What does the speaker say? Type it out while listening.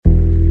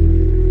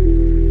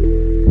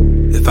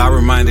If I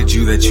reminded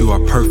you that you are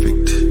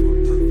perfect,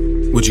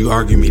 would you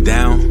argue me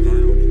down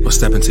or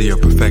step into your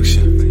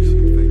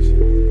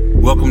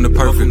perfection? Welcome to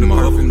Perfect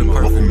Mode,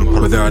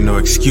 where there are no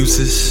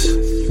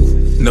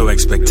excuses, no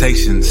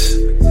expectations,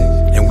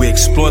 and we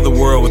explore the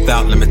world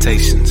without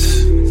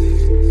limitations.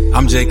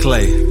 I'm Jay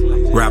Clay,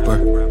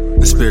 rapper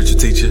and spiritual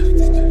teacher,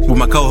 with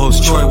my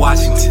co-host Troy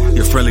Washington,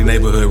 your friendly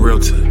neighborhood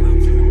realtor.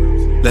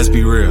 Let's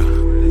be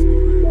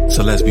real,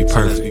 so let's be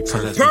perfect.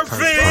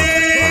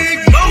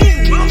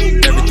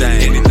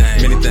 Everything,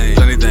 anything,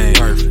 plenty things,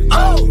 perfect.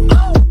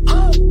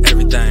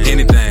 Everything,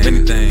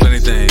 anything, plenty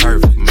things,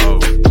 perfect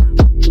mode.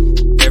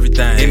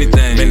 Everything,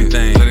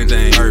 anything, plenty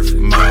things, perfect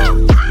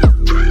mode.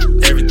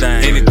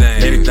 Everything,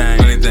 anything,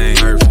 plenty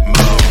things, perfect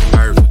mode.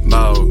 Perfect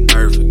mode,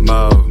 perfect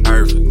mode,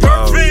 perfect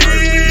mode,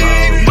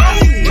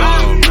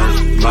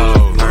 perfect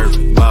mode,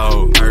 perfect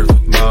mode,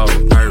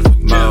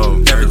 perfect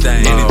mode.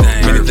 Everything,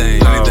 anything, plenty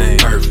things,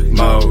 perfect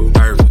mode,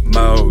 perfect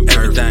mode.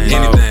 Everything,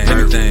 anything,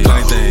 plenty things,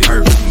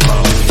 perfect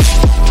mode.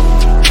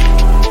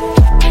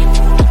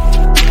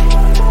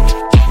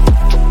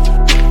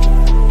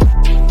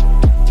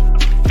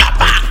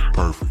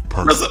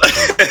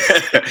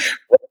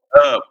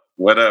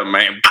 What up,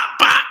 man?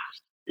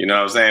 You know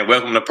what I'm saying?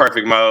 Welcome to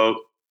Perfect Mode.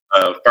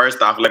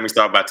 First off, let me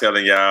start by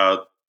telling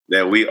y'all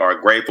that we are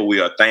grateful,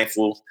 we are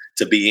thankful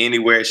to be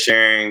anywhere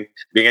sharing,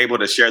 being able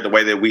to share the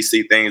way that we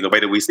see things, the way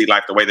that we see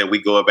life, the way that we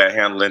go about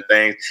handling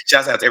things.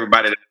 Shouts out to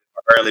everybody that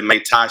early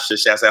made Tasha.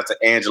 Shouts out to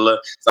Angela.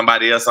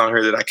 Somebody else on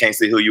here that I can't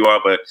see who you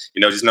are, but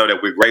just know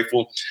that we're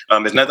grateful.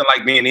 There's nothing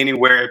like being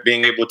anywhere,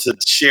 being able to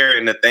share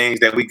in the things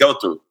that we go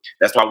through.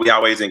 That's why we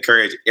always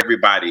encourage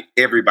everybody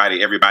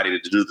to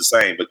do the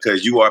same,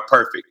 because you are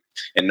perfect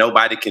and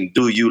nobody can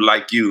do you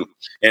like you.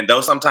 And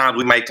though sometimes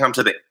we may come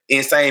to the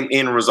same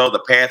end result,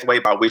 the pathway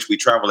by which we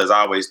travel is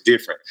always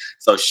different.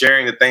 So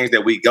sharing the things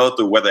that we go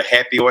through, whether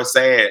happy or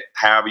sad,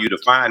 however you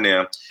define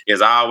them, is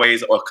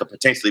always or could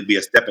potentially be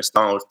a stepping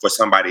stone for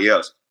somebody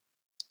else.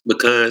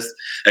 Because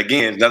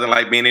again, nothing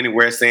like being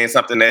anywhere, saying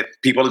something that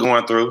people are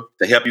going through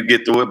to help you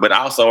get through it. But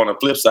also on the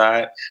flip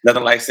side,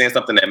 nothing like saying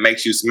something that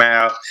makes you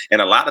smile.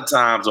 And a lot of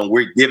times when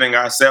we're giving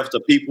ourselves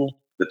to people,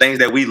 the things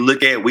that we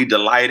look at, we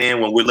delight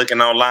in when we're looking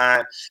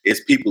online,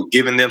 is people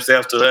giving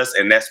themselves to us.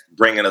 And that's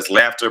bringing us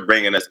laughter,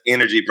 bringing us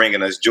energy,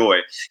 bringing us joy.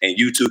 And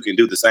you too can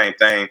do the same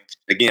thing.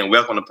 Again,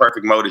 welcome to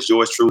Perfect Mode. It's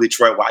yours truly,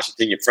 Troy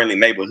Washington, your friendly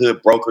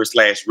neighborhood broker /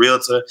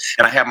 realtor.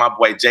 And I have my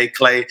boy Jay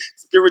Clay,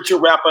 spiritual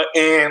rapper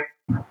and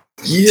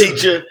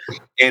teacher.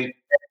 And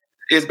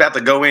it's about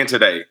to go in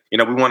today.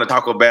 We want to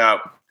talk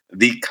about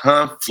the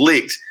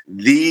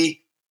conflict-free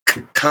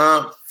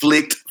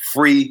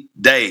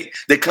day,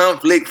 the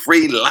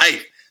conflict-free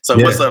life. So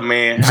what's up,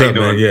 man? What's up,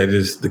 man? Yeah,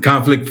 just the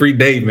conflict-free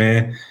day,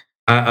 man.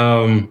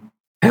 I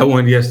had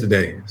one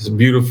yesterday. It's a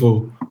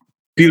beautiful,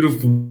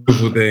 beautiful,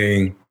 beautiful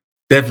thing.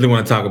 Definitely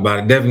want to talk about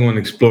it. Definitely want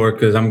to explore it,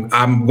 because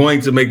I'm going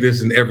to make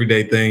this an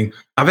everyday thing.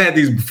 I've had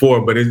these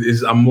before, but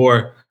I'm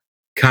more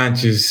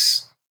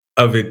conscious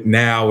of it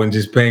now and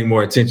just paying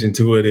more attention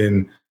to it.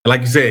 And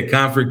like you said,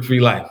 conflict-free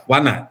life.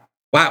 Why not?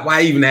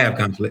 Why even have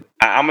conflict?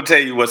 I'm gonna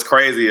tell you what's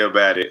crazy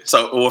about it.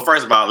 So, well,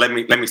 first of all, let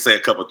me say a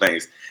couple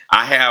things.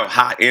 I have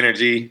high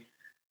energy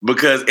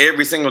because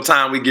every single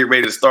time we get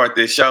ready to start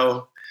this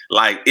show,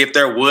 like if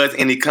there was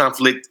any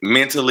conflict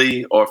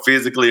mentally or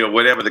physically or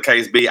whatever the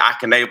case be,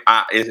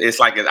 it's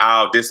like it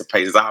all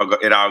dissipates.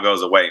 It all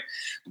goes away.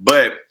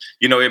 But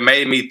it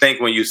made me think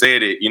when you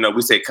said it.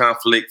 We said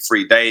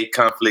conflict-free day,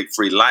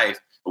 conflict-free life.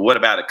 But what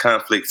about a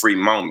conflict-free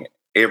moment?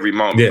 Every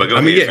moment.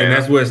 Yeah, and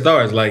that's where it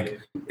starts. Like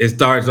it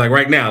starts like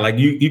right now. Like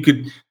you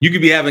could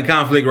be having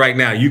conflict right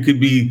now. You could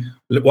be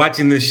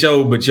watching this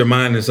show, but your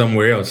mind is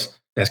somewhere else.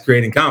 That's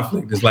creating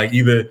conflict. It's like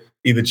either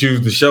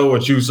choose the show or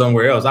choose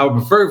somewhere else. I would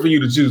prefer for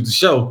you to choose the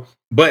show,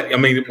 but I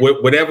mean,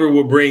 whatever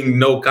will bring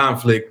no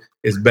conflict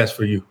is best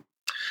for you.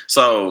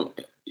 So,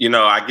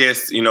 I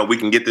guess, we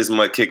can get this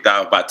mud kicked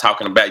off by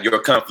talking about your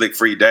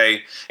conflict-free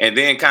day, and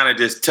then kind of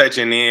just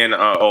touching in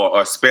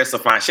or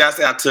specifying.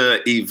 Shouts out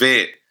to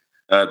Yvette.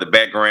 The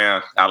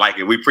background, I like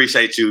it. We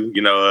appreciate you,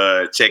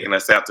 checking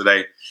us out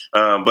today.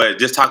 But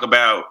just talk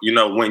about,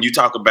 when you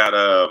talk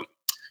about,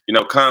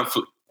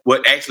 conflict,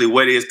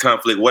 what is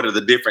conflict? What are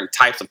the different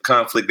types of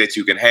conflict that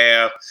you can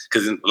have?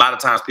 Because a lot of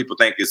times people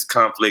think it's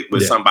conflict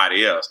with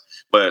somebody else.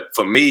 But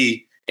for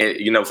me,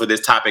 for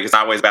this topic, it's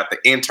always about the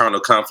internal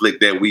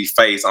conflict that we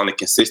face on a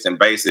consistent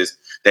basis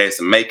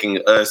that's making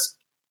us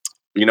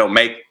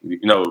make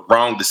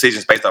wrong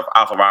decisions based off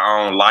of our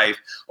own life,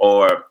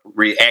 or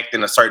react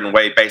in a certain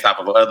way based off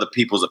of other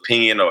people's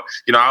opinion, or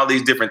all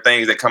these different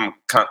things that come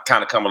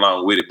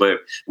along with it. But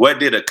what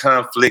did a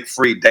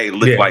conflict-free day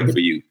look like for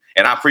you?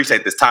 And I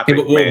appreciate this topic.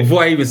 Well,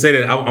 before I even say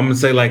that, I'm gonna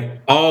say,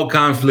 like, all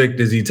conflict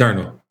is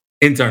internal.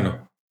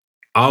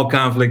 All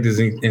conflict is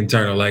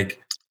internal. Like,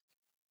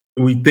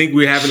 we think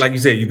we're having, like you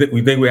said,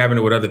 we think we're having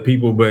it with other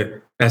people,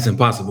 but that's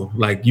impossible.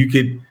 Like, you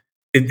could.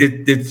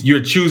 It's you're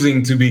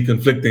choosing to be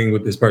conflicting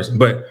with this person.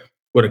 But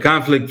what a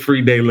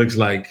conflict-free day looks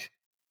like,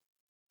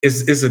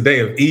 it's a day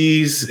of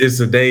ease.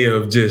 It's a day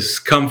of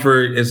just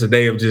comfort. It's a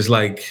day of just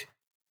like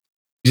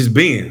just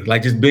being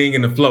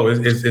in the flow.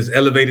 It's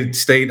elevated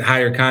state,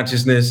 higher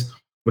consciousness,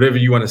 whatever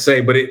you want to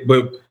say. But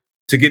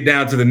to get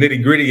down to the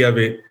nitty gritty of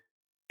it,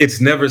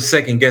 it's never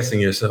second guessing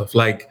yourself.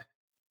 Like,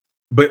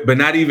 but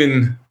not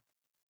even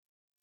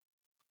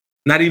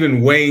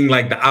weighing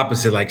like the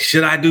opposite. Like,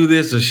 should I do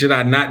this or should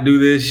I not do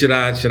this? Should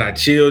I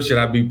chill? Should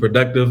I be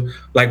productive?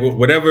 Like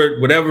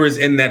whatever is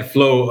in that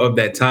flow of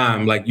that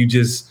time, like you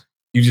just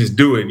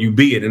do it, you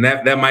be it. And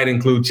that might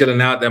include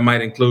chilling out, that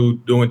might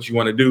include doing what you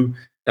want to do,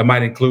 that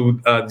might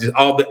include just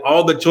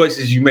all the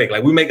choices you make.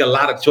 Like we make a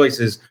lot of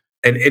choices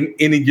at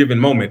any given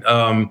moment,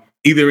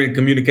 either in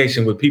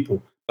communication with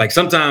people. Like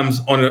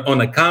sometimes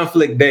on a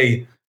conflict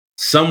day,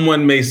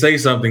 someone may say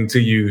something to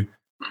you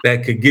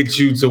that could get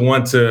you to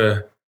want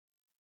to,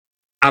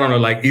 I don't know,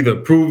 like either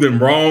prove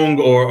them wrong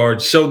or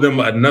show them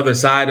another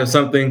side of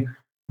something.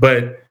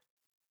 But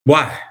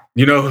why?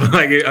 You know,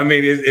 like, I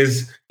mean,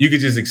 it's you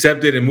could just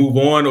accept it and move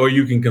on, or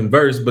you can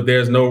converse, but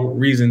there's no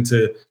reason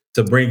to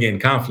bring in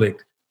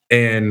conflict.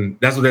 And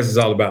that's what this is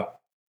all about.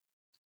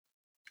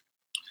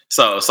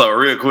 So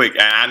real quick,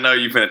 I know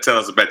you're going to tell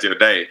us about your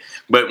day,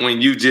 but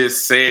when you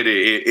just said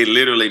it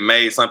literally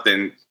made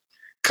something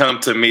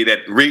come to me that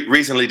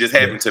recently just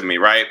happened to me,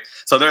 right?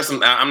 So there's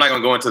some, I'm not going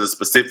to go into the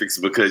specifics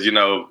because, you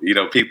know,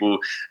 people,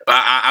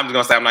 I'm just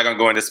going to say I'm not going to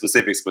go into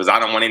specifics because I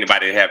don't want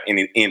anybody to have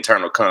any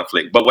internal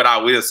conflict. But what I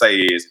will say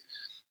is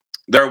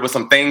there were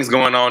some things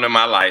going on in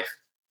my life.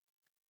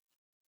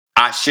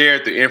 I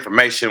shared the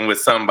information with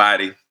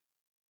somebody.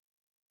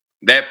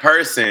 That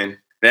person,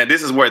 now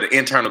this is where the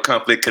internal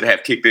conflict could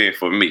have kicked in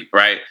for me,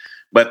 right?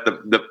 But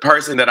the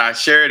person that I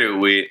shared it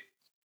with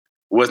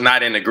was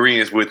not in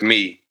agreement with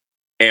me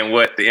and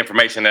what the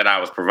information that I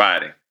was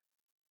providing.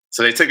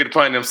 So they took it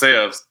upon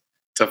themselves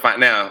to find.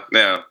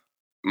 Now,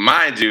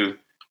 mind you,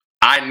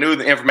 I knew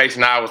the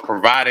information I was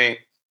providing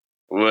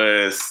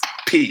was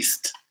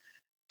pieced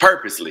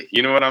purposely.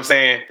 You know what I'm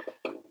saying?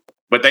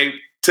 But they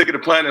took it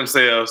upon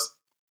themselves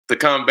to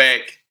come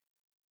back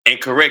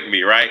and correct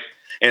me, right?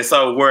 And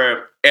so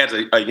where as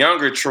a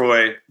younger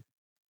Troy,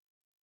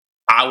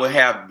 I would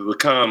have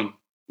become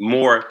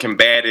more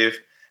combative,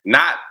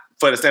 not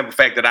for the simple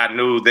fact that I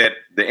knew that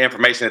the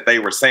information that they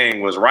were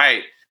saying was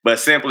right, but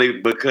simply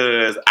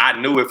because I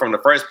knew it from the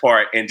first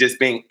part, and just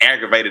being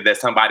aggravated that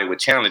somebody would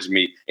challenge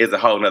me is a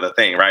whole nother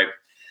thing, right?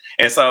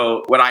 And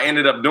so what I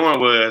ended up doing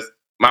was,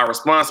 my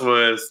response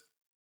was,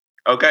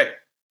 okay,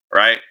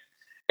 right?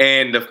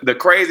 And the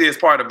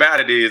craziest part about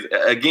it is,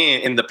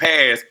 again, in the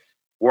past,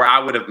 where I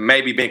would have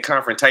maybe been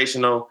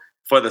confrontational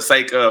for the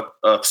sake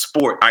of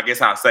sport, I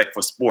guess I'll say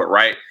for sport,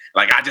 right?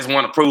 Like, I just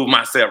want to prove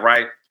myself,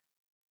 right?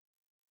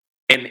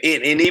 And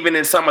even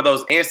in some of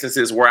those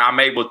instances where I'm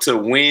able to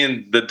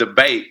win the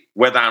debate,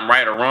 whether I'm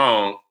right or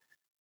wrong,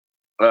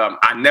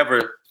 I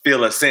never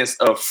feel a sense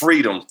of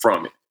freedom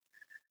from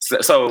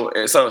it. So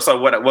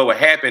what would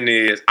happen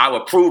is I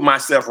would prove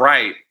myself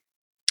right,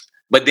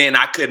 but then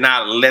I could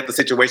not let the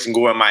situation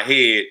go in my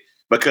head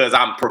because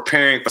I'm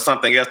preparing for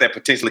something else that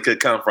potentially could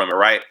come from it,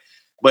 right?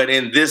 But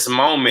in this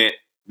moment,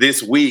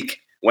 this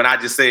week, when I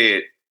just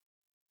said,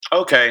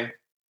 okay,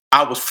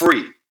 I was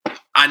free.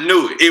 I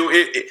knew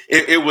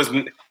it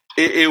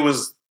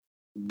was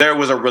there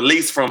was a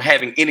release from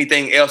having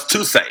anything else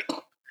to say.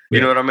 You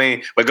know what I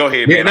mean? But go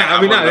ahead, man.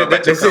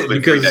 That's it.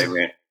 Because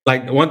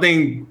like one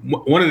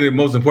of the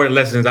most important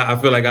lessons I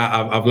feel like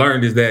I've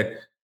learned is that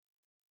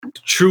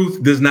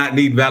truth does not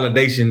need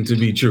validation to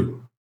be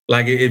true.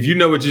 Like, if you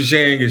know what you're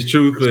sharing is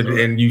truth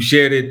and you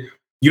shared it,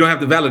 you don't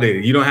have to validate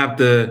it. You don't have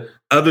to,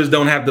 others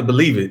don't have to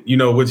believe it. You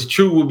know, what's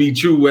true will be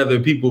true whether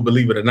people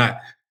believe it or not.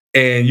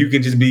 And you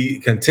can just be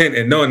content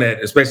in knowing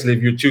that, especially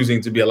if you're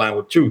choosing to be aligned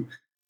with truth.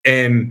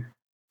 And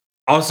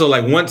also,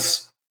 like,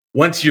 once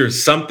you're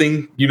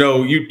something, you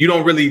know, you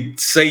don't really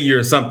say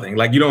you're something.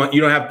 Like, you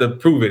don't have to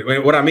prove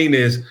it. What I mean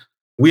is,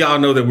 we all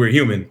know that we're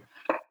human,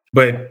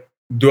 but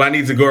do I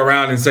need to go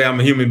around and say I'm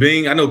a human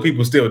being? I know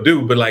people still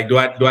do, but like, do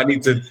I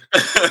need to?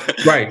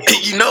 Right.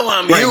 You know,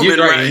 I'm human,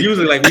 right? And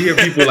usually, like, we hear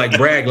people like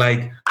brag,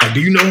 like,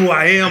 do you know who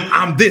I am?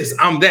 I'm this,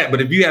 I'm that. But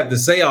if you have to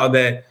say all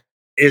that,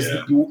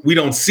 we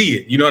don't see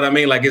it. You know what I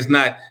mean? Like, it's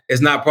not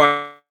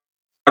part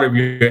of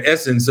your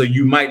essence. So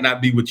you might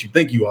not be what you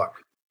think you are.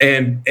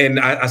 And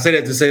I say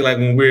that to say, like,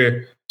 when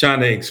we're trying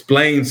to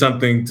explain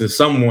something to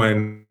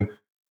someone,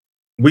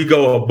 we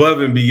go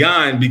above and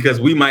beyond because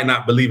we might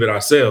not believe it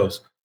ourselves.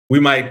 We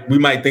might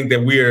think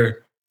that we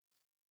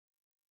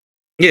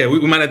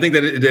might not think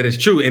that it's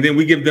true. And then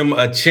we give them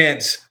a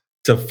chance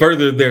to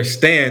further their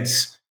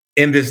stance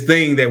in this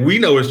thing that we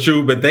know is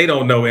true, but they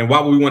don't know. And why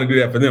would we want to do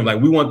that for them?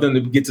 Like, we want them to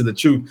get to the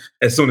truth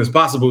as soon as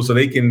possible so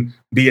they can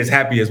be as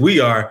happy as we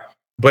are.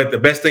 But the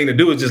best thing to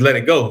do is just let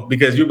it go,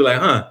 because you'll be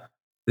like,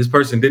 this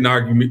person didn't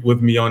argue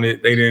with me on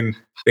it. They didn't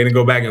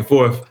go back and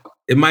forth.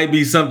 It might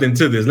be something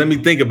to this. Let me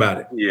think about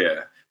it.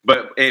 Yeah.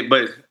 But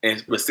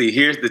see,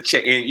 here's the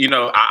check. And, you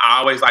know, I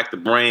always like to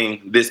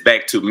bring this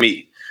back to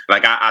me.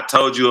 Like, I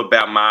told you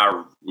about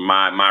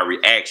my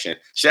reaction.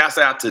 Shouts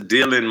out to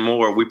Dylan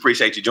Moore. We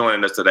appreciate you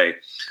joining us today.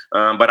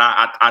 But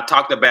I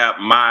talked about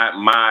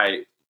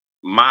my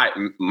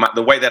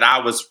the way that I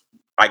was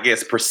I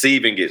guess,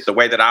 perceiving it, the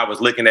way that I was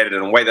looking at it,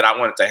 and the way that I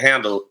wanted to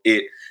handle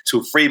it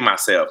to free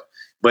myself.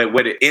 But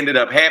what it ended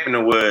up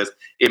happening was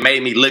it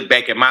made me look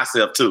back at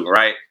myself too,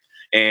 right?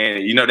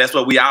 And, that's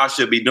what we all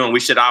should be doing. We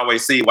should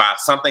always see why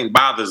something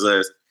bothers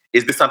us.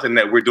 Is this something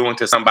that we're doing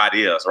to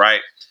somebody else,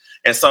 right?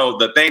 And so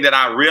the thing that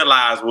I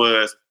realized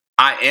was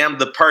I am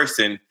the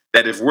person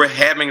that if we're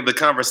having the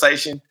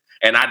conversation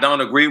and I don't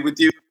agree with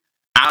you,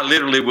 I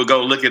literally will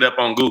go look it up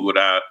on Google,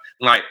 dog.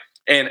 Like,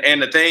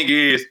 and the thing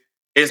is,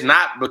 it's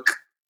not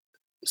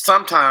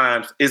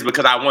sometimes it's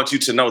because I want you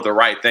to know the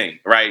right thing,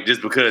 right?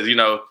 Just because,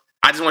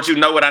 I just want you to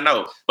know what I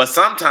know. But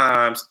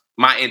sometimes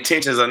my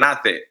intentions are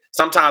not that.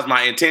 Sometimes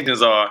my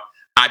intentions are,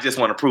 I just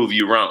want to prove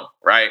you wrong,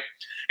 right?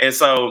 And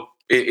so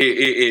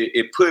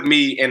it put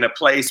me in a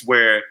place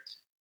where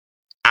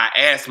I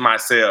asked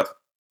myself,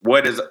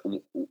 when is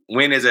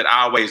it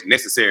always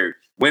necessary?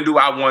 When do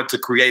I want to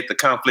create the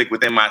conflict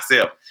within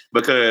myself?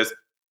 Because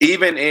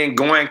even in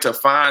going to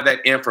find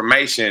that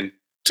information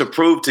to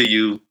prove to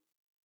you,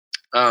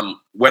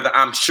 whether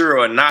I'm sure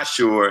or not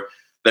sure,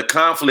 the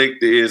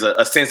conflict is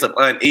a sense of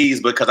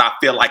unease because I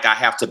feel like I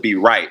have to be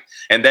right.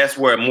 And that's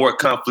where more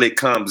conflict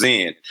comes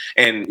in.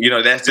 And,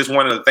 that's just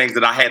one of the things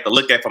that I had to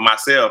look at for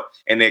myself.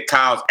 And it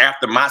caused,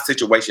 after my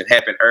situation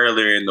happened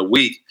earlier in the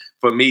week,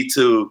 for me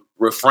to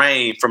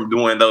refrain from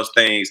doing those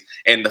things.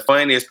 And the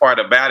funniest part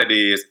about it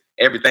is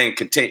everything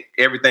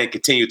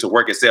continued to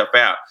work itself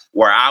out,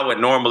 where I would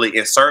normally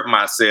insert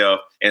myself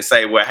and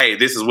say, well, hey,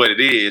 this is what it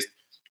is.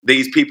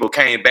 These people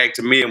came back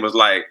to me and was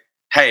like,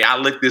 hey, I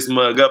looked this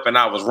mug up and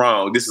I was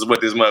wrong. This is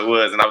what this mug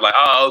was. And I was like,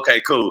 oh,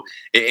 okay, cool.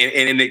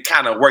 And it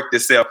kind of worked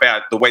itself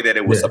out the way that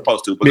it was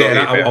supposed to. But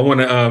I want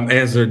to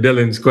answer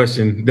Dylan's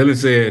question. Dylan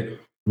said,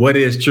 what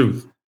is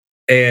truth?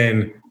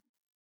 And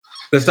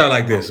let's start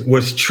like this.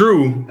 What's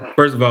true,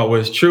 first of all,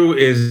 what's true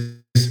is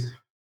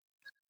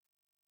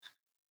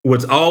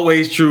what's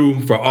always true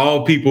for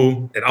all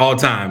people at all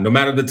time, no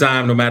matter the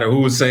time, no matter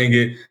who is saying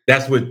it.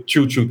 That's what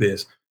truth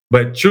is.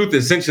 But truth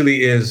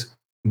essentially is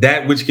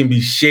that which can be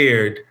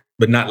shared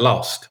but not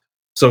lost.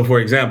 So,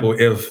 for example,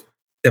 if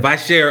I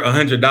share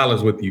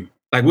 $100 with you,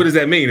 like, what does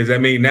that mean? Does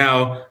that mean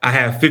now I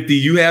have 50,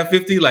 you have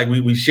 50? Like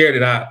we shared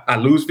it, I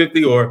lose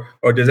 50, or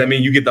does that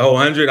mean you get the whole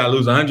 100, I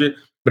lose 100?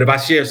 But if I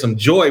share some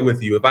joy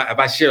with you, if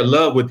I share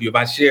love with you, if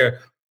I share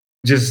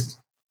just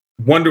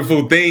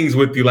wonderful things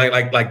with you,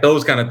 like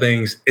those kind of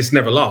things, it's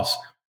never lost.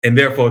 And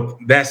therefore,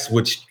 that's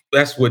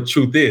what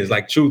truth is.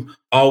 Like, truth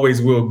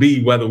always will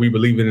be, whether we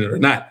believe in it or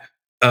not.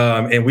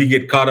 And we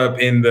get caught up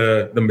in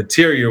the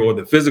material or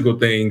the physical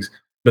things,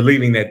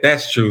 believing that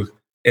that's truth.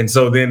 And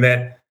so then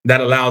that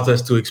allows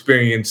us to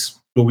experience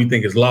what we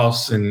think is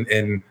loss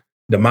and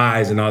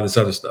demise and all this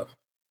other stuff.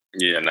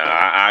 Yeah, no,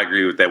 I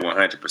agree with that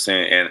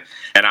 100%.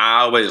 And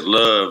I always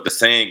love the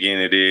saying in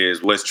it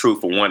is, what's true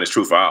for one is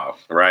true for all,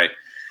 right?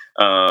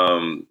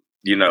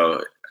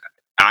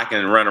 I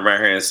can run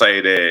around here and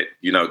say that,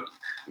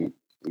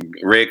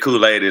 red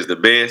Kool-Aid is the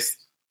best.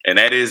 And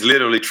that is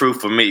literally true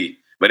for me.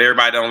 But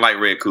everybody don't like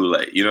red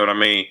Kool-Aid. You know what I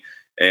mean?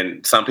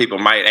 And some people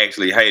might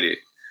actually hate it.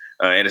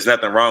 And there's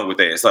nothing wrong with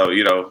that. So,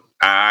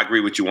 I agree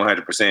with you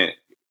 100%.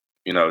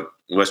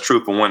 What's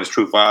true for one is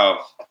true for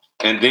all.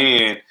 And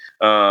then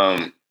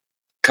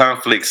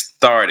conflict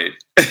started.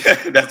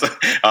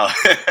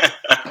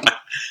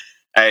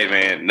 Hey,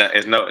 man,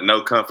 it's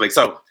no conflict.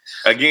 So,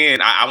 again,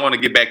 I want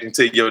to get back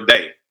into your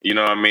day. You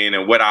know what I mean?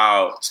 And what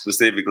all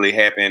specifically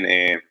happened.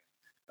 And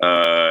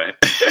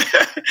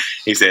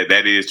he said,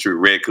 that is true.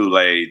 Red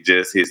Kool-Aid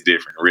just hits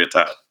different. Real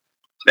talk.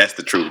 That's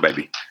the truth,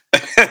 baby.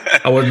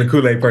 I wasn't a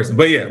Kool-Aid person,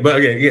 but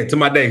to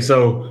my day.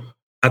 So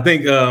I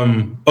think,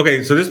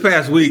 so this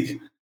past week,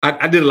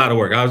 I did a lot of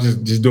work. I was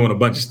just doing a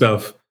bunch of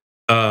stuff.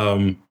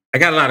 I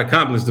got a lot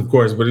accomplished, of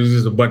course, but it was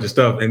just a bunch of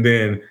stuff. And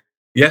then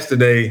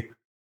yesterday,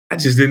 I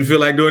just didn't feel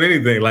like doing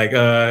anything. Like,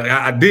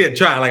 I did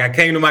try. Like, I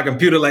came to my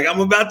computer, like, I'm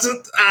about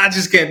to, I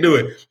just can't do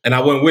it. And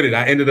I went with it.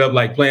 I ended up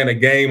like playing a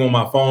game on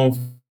my phone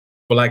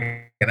for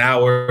like an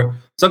hour,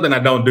 something I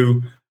don't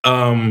do.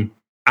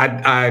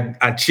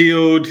 I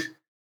chilled.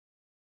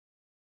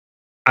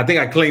 I think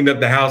I cleaned up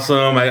the house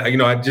some.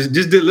 I just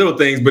did little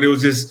things, but it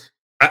was just,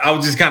 I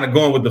was just kind of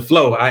going with the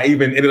flow. I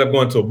even ended up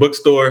going to a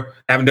bookstore.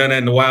 I haven't done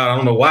that in a while. I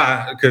don't know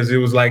why, because it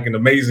was like an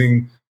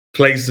amazing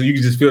place. So you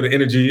could just feel the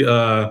energy.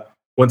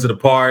 Went to the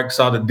park,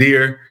 saw the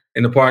deer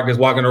in the park that's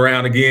walking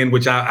around again,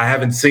 which I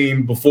haven't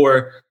seen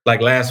before,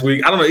 like last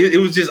week. I don't know. It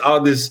was just all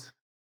this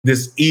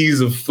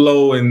ease of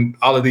flow and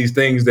all of these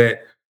things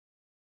that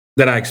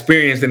I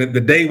experienced. And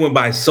the day went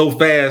by so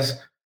fast,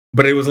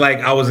 but it was like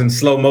I was in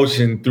slow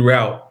motion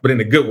throughout, but in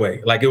a good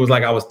way. Like, it was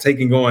like I was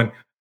taking on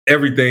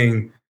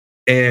everything.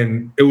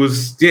 And it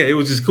was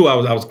just cool.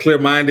 I was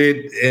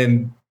clear-minded,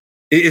 and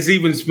it's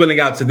even spilling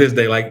out to this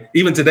day. Like,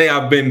 even today,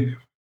 I've been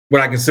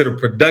what I consider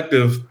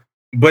productive,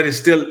 but it's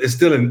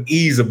still an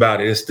ease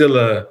about it. It's still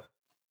I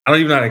don't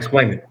even know how to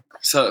explain it.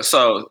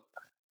 So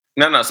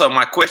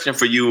my question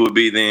for you would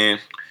be then,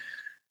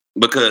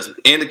 because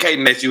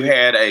indicating that you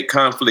had a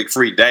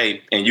conflict-free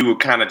day and you were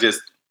kind of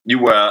just, you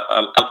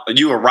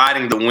were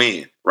riding the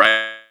wind,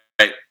 right?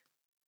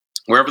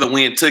 wherever the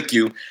wind took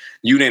you,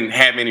 you didn't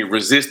have any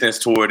resistance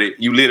toward it.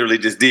 You literally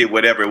just did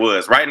whatever it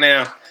was. Right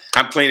now,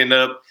 I'm cleaning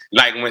up.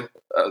 Like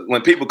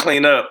when people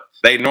clean up,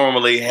 they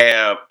normally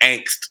have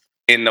angst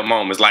in the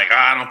moments. Like, oh,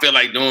 I don't feel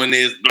like doing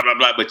this, blah, blah,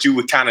 blah. But you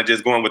were kind of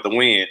just going with the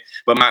wind.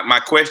 But my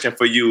question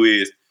for you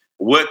is,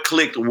 what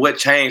clicked, what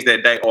changed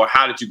that day? Or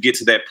how did you get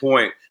to that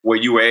point where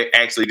you were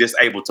actually just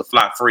able to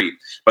fly free?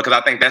 Because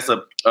I think that's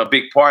a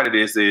big part of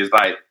this is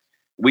like,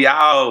 we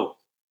all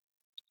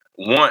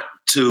want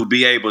to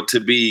be able to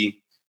be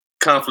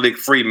conflict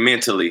free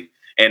mentally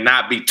and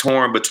not be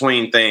torn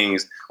between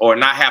things or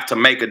not have to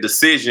make a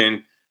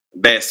decision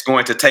that's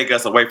going to take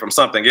us away from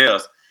something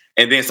else.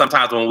 And then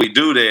sometimes when we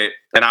do that,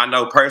 and I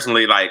know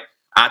personally, like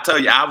I tell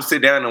you, I will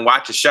sit down and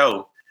watch a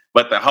show,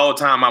 but the whole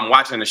time I'm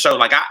watching the show,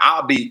 like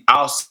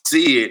I'll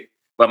see it,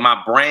 but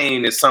my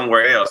brain is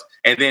somewhere else.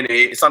 And then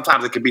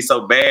sometimes it can be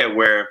so bad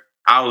where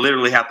I'll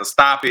literally have to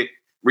stop it,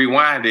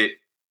 rewind it,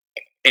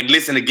 and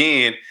listen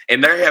again.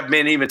 And there have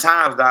been even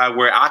times, Dog,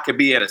 where I could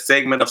be at a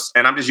segment of,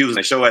 and I'm just using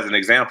the show as an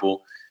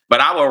example,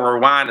 but I will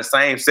rewind the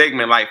same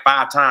segment like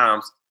 5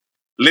 times,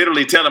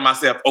 literally telling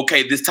myself,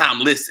 okay, this time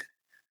listen,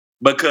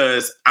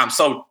 because I'm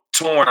so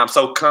torn, I'm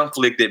so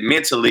conflicted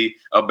mentally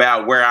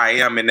about where I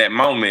am in that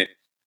moment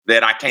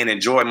that I can't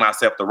enjoy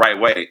myself the right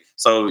way.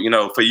 So,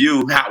 for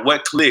you,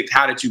 what clicked?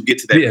 How did you get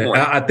to that point?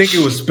 I think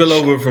it was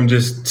spillover from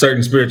just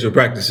certain spiritual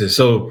practices.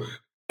 So,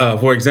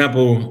 for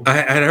example, I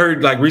had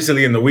heard like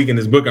recently in the week in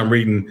this book I'm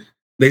reading,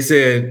 they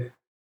said,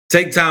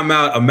 take time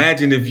out.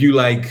 Imagine if you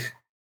like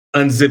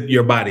unzip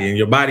your body and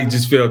your body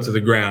just fell to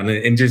the ground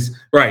and just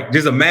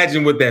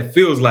imagine what that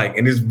feels like.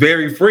 And it's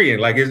very freeing.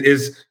 Like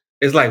it's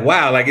like,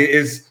 wow, like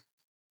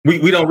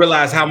we don't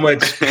realize how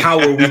much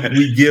power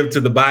we give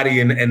to the body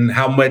and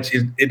how much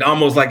it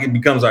almost like it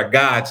becomes our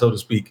God, so to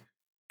speak.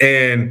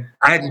 And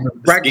I had to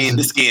practice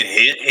the skin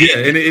hit. Yeah,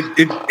 and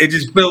it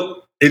just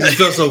felt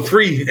so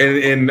free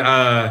and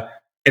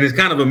it's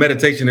kind of a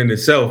meditation in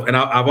itself. And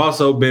I've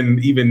also been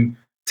even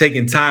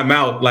taking time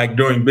out like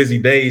during busy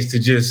days to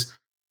just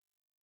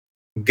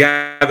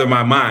gather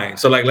my mind.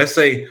 So like let's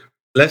say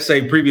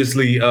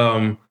previously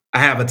I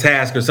have a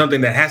task or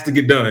something that has to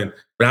get done,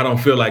 but I don't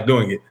feel like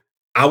doing it.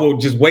 I will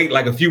just wait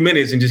like a few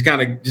minutes and just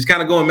kind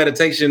of go in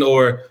meditation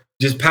or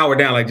just power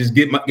down, like just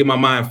get my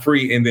mind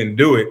free and then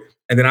do it.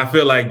 And then I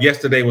feel like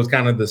yesterday was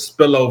kind of the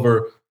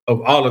spillover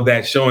of all of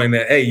that, showing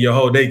that, hey, your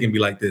whole day can be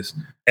like this.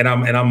 And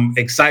I'm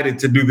excited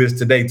to do this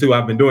today too.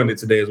 I've been doing it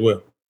today as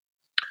well.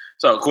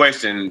 So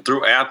question,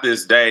 throughout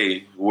this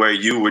day where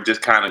you were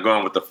just kind of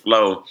going with the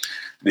flow,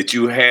 did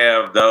you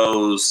have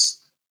those,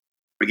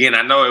 again,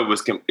 I know it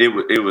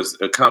was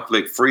a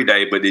conflict-free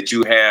day, but did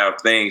you have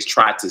things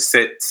try to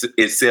set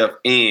itself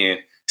in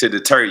to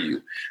deter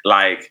you?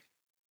 Like,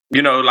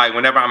 like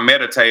whenever I'm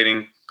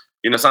meditating,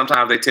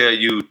 sometimes they tell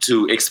you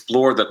to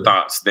explore the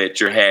thoughts that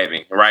you're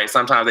having, right?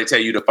 Sometimes they tell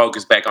you to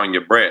focus back on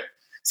your breath.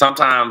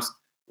 Sometimes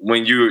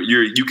when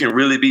you can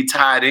really be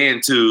tied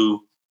into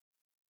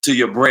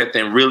your breath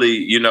and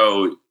really,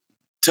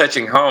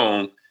 touching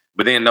home,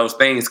 but then those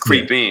things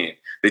creep in.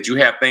 That you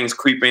have things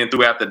creep in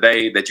throughout the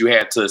day that you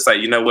had to say,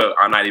 you know what,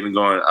 I'm not even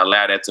going to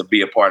allow that to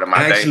be a part of my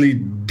day? I actually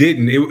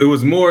didn't.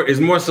 It's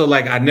more so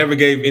like I never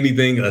gave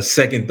anything a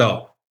second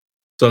thought.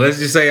 So let's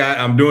just say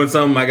I'm doing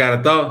something, I got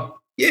a thought.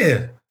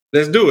 Yeah,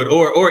 let's do it.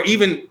 Or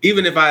even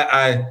if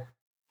I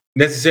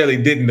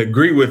necessarily didn't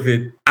agree with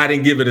it, I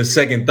didn't give it a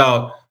second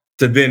thought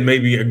to then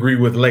maybe agree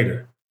with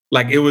later.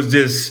 Like it was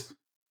just,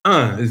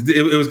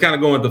 it was kind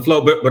of going with the flow.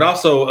 But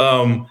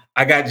also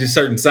I got just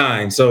certain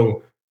signs.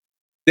 So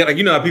yeah, like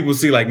how people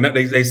see like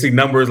they see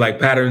numbers like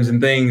patterns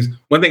and things.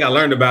 One thing I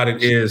learned about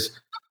it is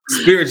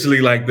spiritually,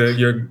 like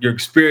your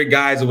spirit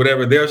guides or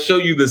whatever, they'll show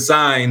you the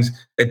signs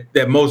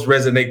that most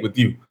resonate with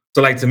you.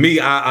 So like to me,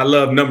 I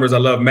love numbers, I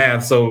love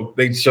math, so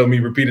they show me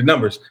repeated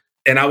numbers,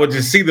 and I would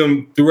just see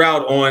them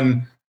throughout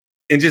in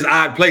just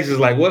odd places.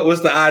 Like what's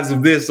the odds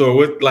of this or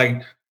what?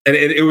 Like, and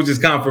it was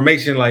just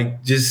confirmation.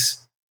 Like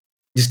just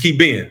keep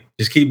being,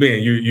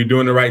 You're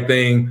doing the right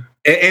thing,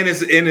 and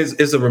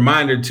it's a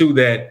reminder too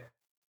that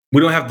we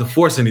don't have to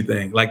force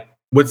anything. Like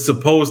what's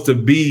supposed to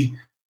be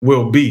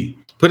will be.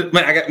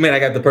 I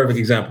got the perfect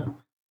example.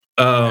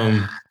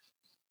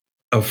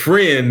 A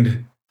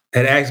friend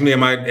had asked me,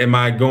 am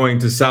I going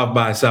to South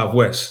by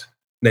Southwest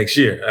next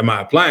year? Am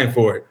I applying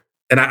for it?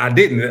 And I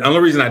didn't. The only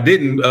reason I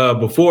didn't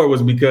before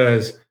was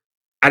because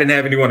I didn't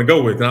have anyone to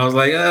go with. And I was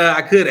like,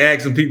 I could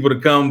ask some people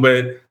to come,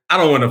 but I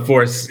don't want to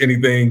force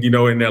anything, in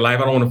their life.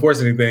 I don't want to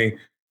force anything.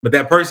 But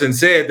that person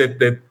said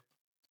that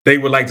they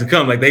would like to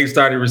come. Like they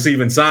started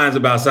receiving signs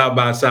about South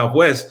by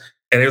Southwest,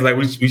 and they was like,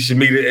 we should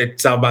meet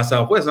at South by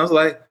Southwest. And I was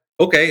like,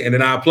 okay. And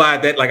then I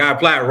applied that. Like I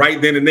applied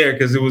right then and there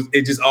because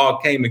it just all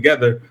came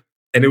together,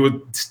 and it was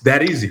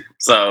that easy.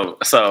 So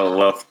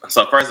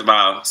first of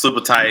all,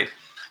 super tight,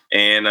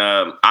 and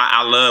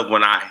I love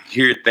when I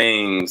hear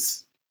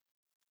things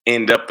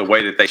end up the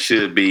way that they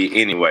should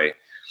be anyway.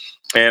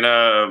 And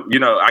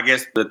I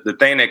guess the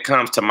thing that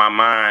comes to my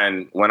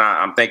mind when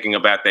I'm thinking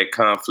about that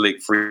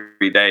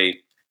conflict-free day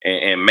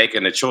and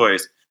making a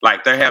choice,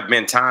 like there have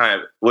been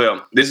times,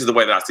 well, this is the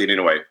way that I see it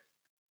anyway.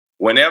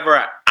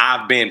 whenever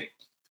I've been,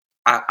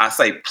 I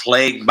say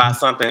plagued by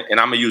something, and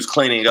I'm gonna use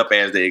cleaning up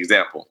as the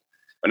example.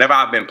 Whenever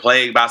I've been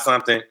plagued by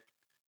something,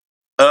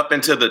 up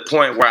until the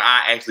point where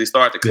I actually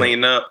start to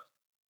clean up,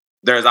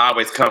 there's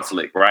always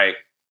conflict, right?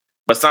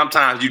 But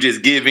sometimes you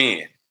just give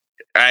in,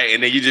 right?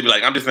 And then you just be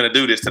like, I'm just gonna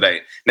do this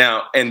today.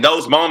 Now, in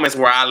those moments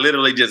where I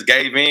literally just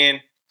gave in,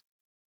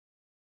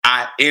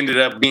 I ended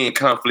up being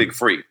conflict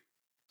free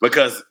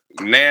because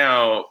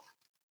now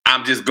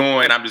I'm just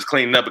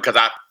cleaning up because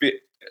I feel,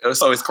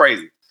 so it's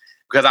crazy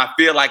because I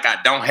feel like I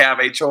don't have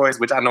a choice,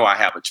 which I know I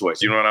have a choice.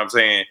 You know what I'm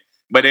saying?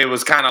 But it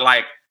was kind of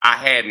like I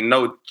had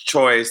no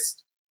choice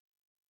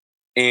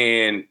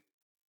in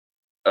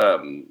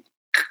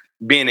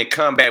being in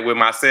combat with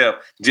myself.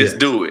 Just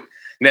do it.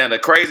 Now, the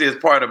craziest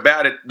part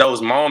about it,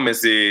 those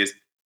moments is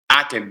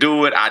I can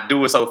do it. I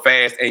do it so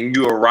fast. And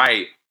you're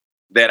right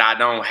that I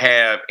don't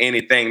have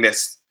anything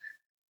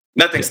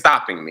nothing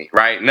stopping me,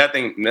 right?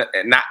 Nothing,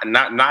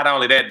 not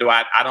only that,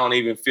 I don't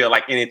even feel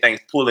like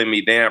anything's pulling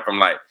me down from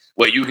like,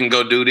 well, you can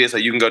go do this or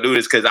you can go do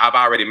this because I've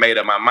already made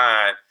up my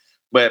mind.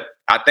 But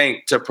I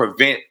think to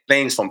prevent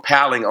things from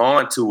piling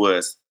on to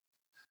us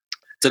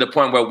to the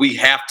point where we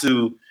have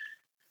to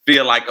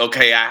feel like,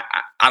 okay, I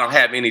don't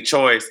have any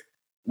choice,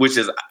 which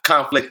is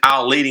conflict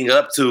all leading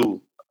up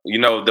to,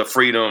 the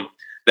freedom.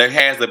 There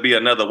has to be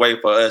another way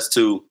for us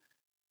to,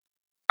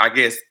 I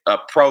guess,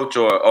 approach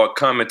or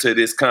come into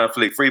this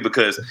conflict free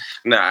because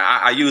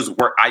I used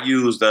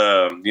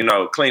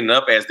cleaning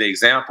up as the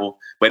example,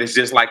 but it's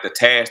just like the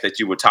task that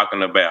you were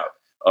talking about.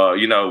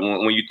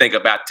 When you think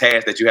about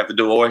tasks that you have to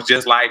do, or it's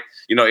just like,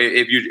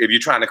 if you're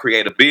trying to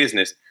create a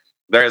business,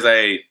 there's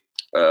a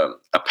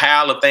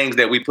pile of things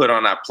that we put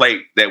on our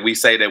plate that we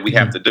say that we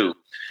have to do.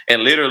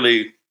 And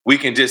literally we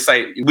can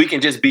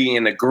just be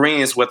in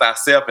agreement with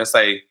ourselves and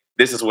say,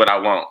 this is what I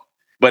want.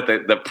 But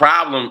the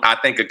problem I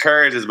think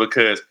occurs is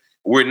because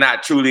we're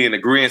not truly in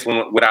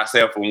agreement with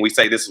ourselves when we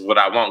say this is what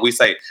I want. We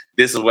say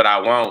this is what I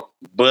want,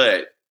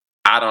 but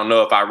I don't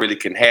know if I really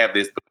can have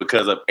this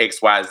because of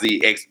X, Y,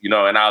 Z, X,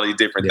 and all these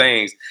different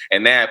things.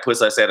 And that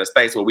puts us at a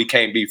space where we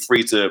can't be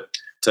free to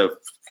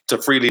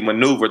freely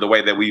maneuver the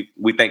way that we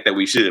think that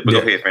we should. But go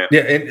ahead, fam.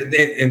 Yeah,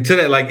 and to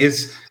that, like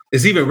it's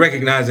even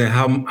recognizing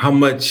how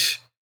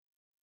much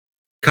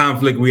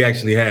conflict we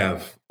actually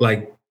have,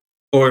 like,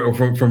 or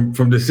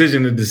from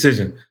decision to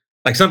decision.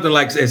 Like something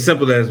like as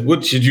simple as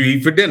what should you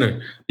eat for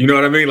dinner? You know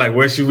what I mean? Like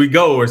where should we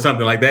go or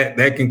something like that?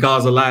 That can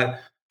cause a lot.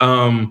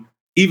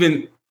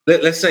 Even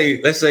let's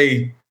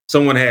say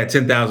someone had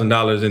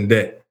 $10,000 in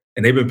debt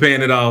and they've been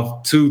paying it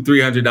off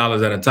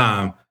 $200-$300 at a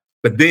time,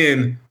 but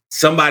then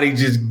somebody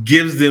just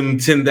gives them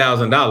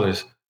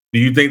 $10,000. Do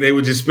you think they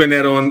would just spend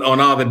that on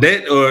all the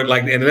debt, or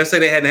like? And let's say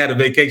they hadn't had a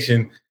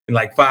vacation in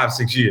like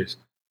 5-6 years.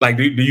 Like,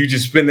 do you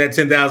just spend that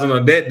 $10,000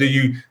 on debt? Do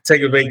you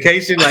take a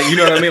vacation? Like, you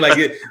know what I mean? Like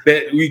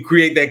that we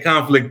create that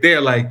conflict there.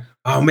 Like,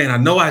 oh man, I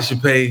know I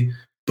should pay,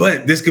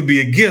 but this could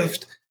be a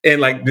gift. And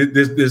like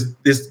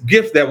this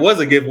gift that was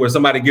a gift where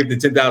somebody gifted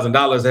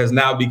 $10,000 has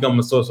now become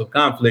a source of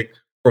conflict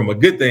from a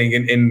good thing.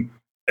 And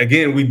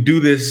again, we do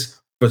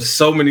this for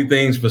so many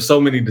things, for so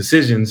many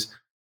decisions.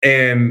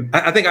 And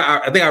I think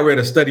I read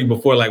a study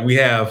before, like we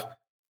have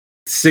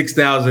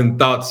 6,000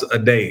 thoughts a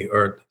day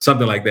or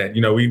something like that.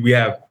 We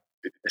have.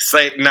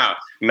 Say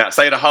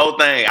the whole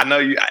thing. I know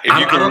you. If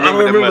you can I don't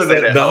remember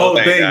the whole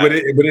thing, but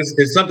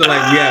it's something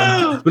like we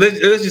have. But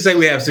let's just say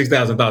we have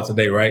 6,000 thoughts a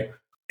day, right?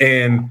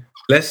 And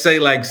let's say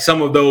like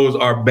some of those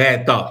are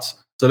bad thoughts.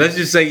 So let's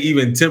just say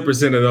even 10%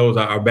 of those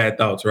are bad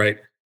thoughts, right?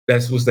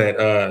 That's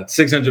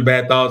 600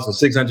 bad thoughts or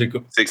 600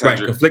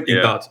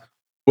 conflicting thoughts.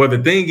 Well,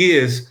 the thing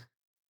is,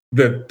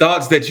 the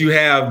thoughts that you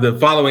have the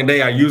following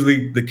day are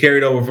usually the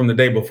carried over from the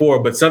day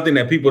before. But something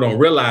that people don't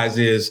realize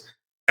is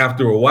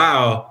after a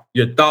while,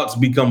 your thoughts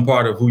become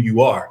part of who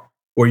you are,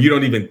 or you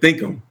don't even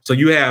think them. So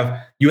you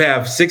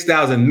have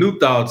 6,000 new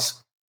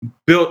thoughts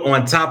built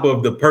on top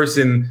of the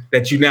person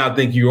that you now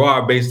think you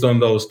are based on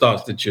those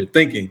thoughts that you're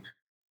thinking.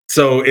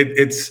 So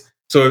if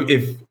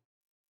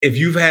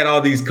you've had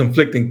all these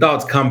conflicting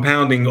thoughts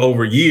compounding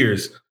over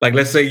years, like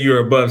let's say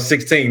you're above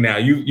 16 now,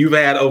 you've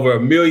had over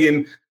 1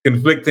 million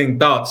conflicting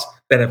thoughts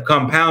that have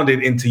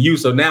compounded into you.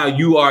 So now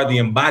you are the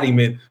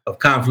embodiment of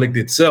conflict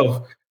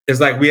itself. It's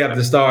like we have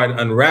to start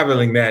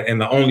unraveling that, and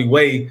the only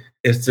way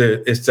is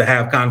to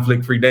have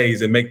conflict-free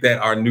days and make that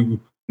our new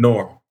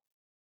norm.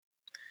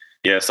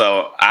 Yeah,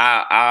 so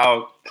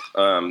I'll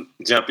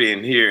jump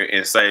in here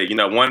and say,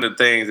 one of the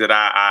things that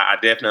I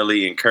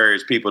definitely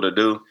encourage people to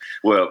do.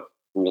 Well,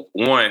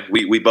 one,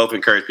 we both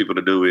encourage people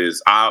to do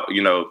is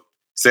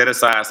set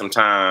aside some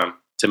time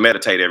to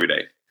meditate every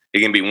day.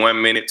 It can be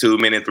 1 minute, 2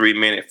 minutes, 3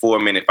 minutes, 4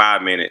 minutes,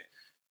 5 minutes.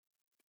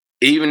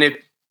 Even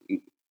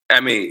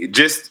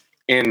just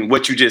in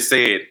what you just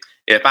said,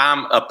 if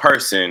I'm a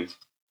person,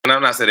 and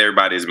I'm not saying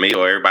everybody's me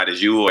or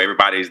everybody's you or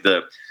everybody's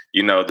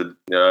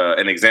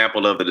an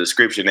example of the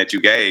description that you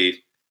gave,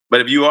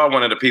 but if you are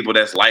one of the people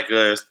that's like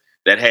us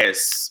that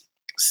has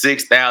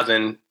 6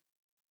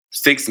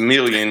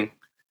 million,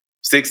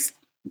 6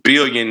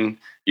 billion,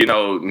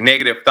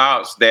 negative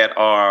thoughts that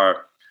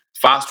are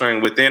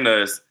fostering within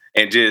us,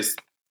 and just,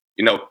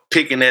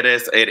 picking at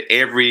us at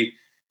every,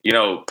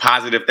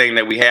 positive thing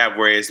that we have,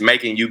 where it's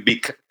making you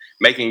be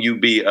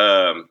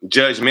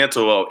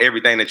judgmental of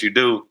everything that you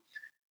do.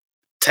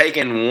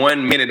 Taking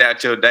 1 minute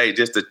out your day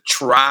just to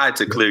try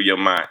to clear your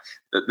mind.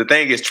 The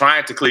thing is,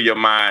 trying to clear your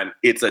mind,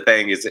 it's a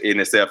thing in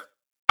itself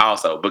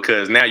also,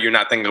 because now you're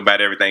not thinking about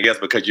everything else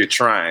because you're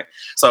trying.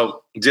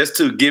 So just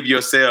to give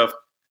yourself,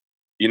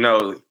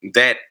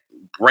 that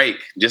break,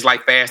 just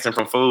like fasting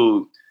from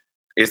food,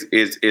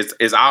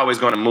 is always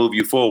going to move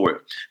you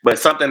forward. But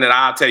something that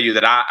I'll tell you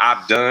that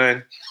I've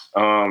done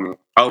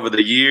over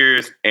the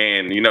years,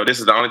 and this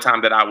is the only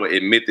time that I would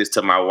admit this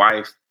to my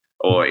wife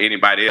or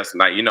anybody else.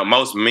 Like,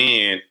 most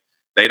men,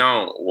 they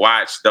don't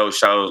watch those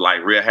shows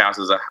like Real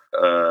Houses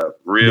of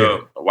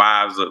Real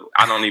Wives of,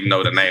 I don't even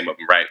know the name of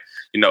them, right?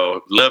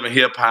 Love and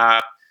Hip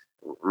Hop,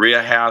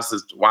 Real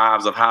Houses,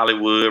 Wives of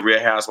Hollywood,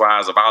 Real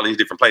Housewives of all these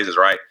different places,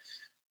 right?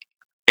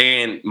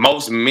 And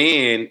most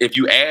men, if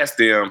you ask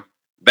them,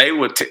 they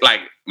would like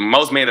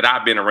most men that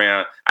I've been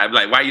around, I'd be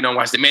like, why you don't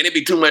watch it? Man, it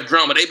be too much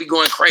drama. They be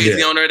going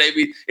crazy on there.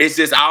 It's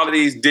just all of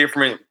these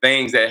different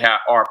things that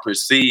are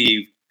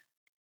perceived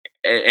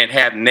and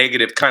have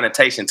negative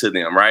connotation to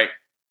them, right?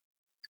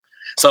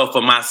 So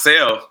for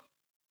myself,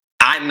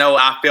 I know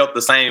I felt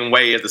the same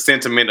way as the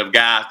sentiment of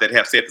guys that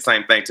have said the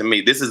same thing to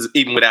me. This is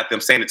even without them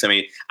saying it to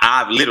me.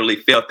 I've literally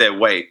felt that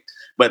way.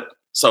 But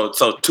so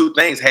two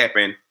things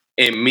happened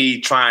in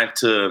me trying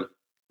to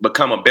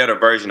become a better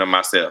version of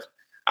myself.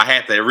 I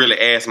had to really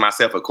ask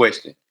myself a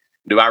question.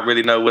 Do I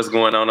really know what's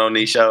going on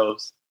these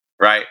shows?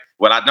 Right?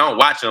 Well, I don't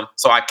watch them,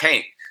 so I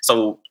can't.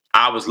 So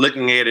I was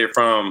looking at it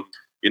from,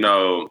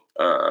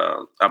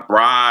 a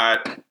broad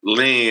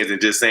lens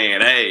and just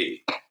saying,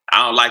 hey,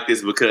 I don't like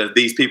this because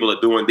these people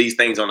are doing these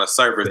things on the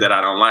surface that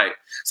I don't like.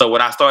 So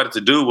what I started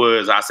to do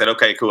was I said,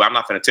 okay, cool. I'm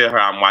not going to tell her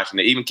I'm watching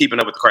it. Even Keeping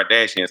Up with the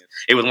Kardashians,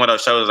 it was one of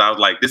those shows I was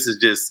like, this is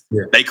just,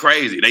 they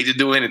crazy. They just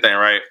do anything,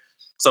 right?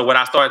 So what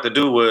I started to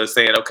do was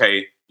saying,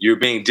 okay, you're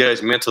being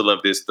judgmental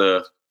of this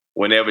stuff.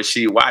 Whenever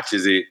she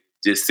watches it,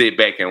 just sit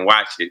back and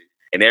watch it.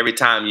 And every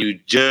time you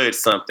judge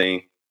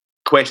something,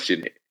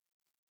 question it.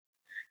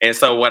 And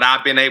so what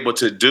I've been able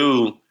to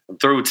do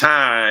through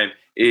time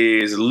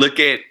is look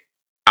at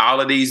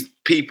all of these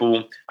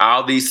people,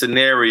 all these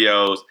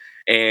scenarios,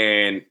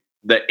 and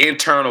the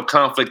internal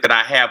conflict that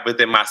I have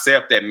within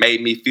myself that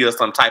made me feel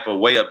some type of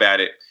way about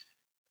it,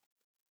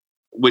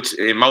 which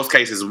in most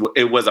cases,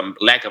 it was a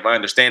lack of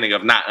understanding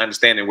of not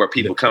understanding where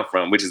people come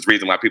from, which is the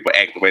reason why people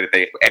act the way that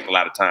they act a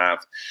lot of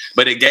times.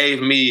 But it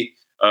gave me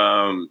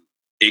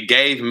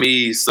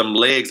some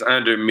legs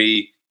under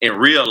me in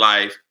real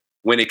life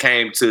when it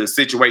came to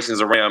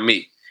situations around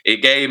me.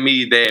 It gave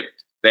me that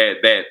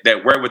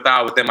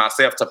wherewithal within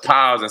myself to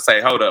pause and say,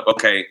 hold up,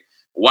 okay,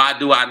 why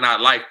do I not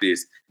like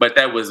this? But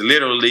that was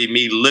literally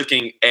me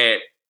looking at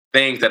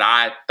things that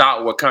I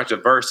thought were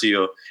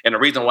controversial. And the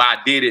reason why I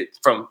did it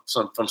from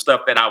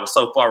stuff that I was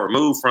so far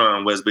removed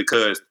from was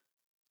because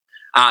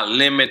I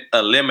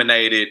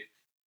eliminated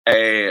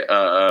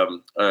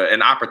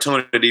an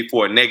opportunity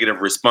for a negative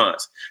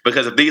response.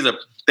 Because if these are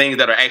things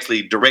that are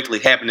actually directly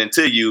happening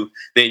to you,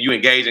 then you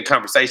engage in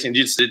conversation,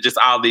 just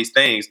all these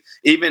things.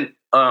 Even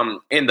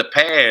in the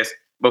past,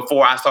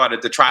 before I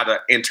started to try to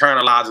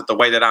internalize it the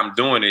way that I'm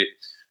doing it,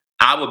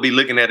 I would be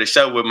looking at a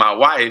show with my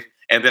wife,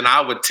 and then I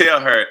would tell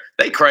her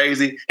they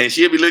crazy, and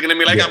she'd be looking at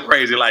me like I'm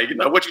crazy, like,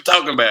 what you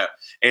talking about?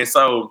 And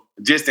so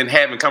just in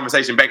having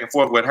conversation back and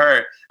forth with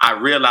her, I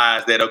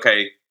realized that,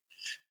 okay,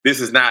 this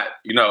is not,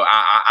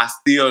 I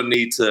still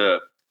need to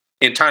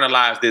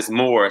internalize this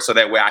more so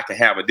that way I can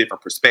have a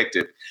different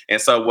perspective. And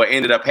so what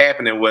ended up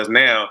happening was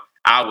now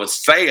I would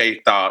say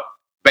a thought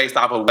based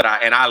off of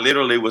and I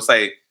literally would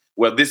say,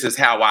 well, this is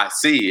how I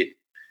see it.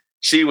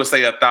 She would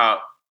say a thought,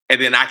 and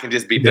then I can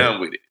just be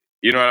done with it.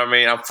 You know what I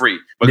mean? I'm free.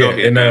 But go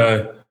ahead.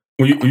 And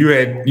when you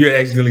had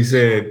accidentally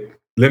said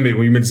limit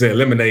when you meant to say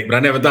eliminate, but I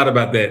never thought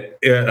about that.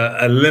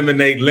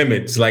 Eliminate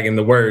limits, like in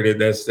the word.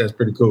 That's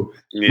pretty cool.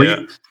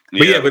 Yeah.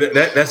 But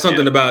that's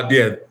something about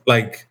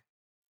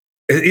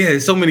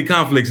there's so many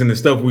conflicts in the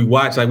stuff we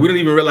watch. Like we don't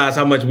even realize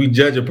how much we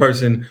judge a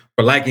person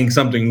for liking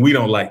something we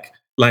don't like.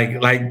 Like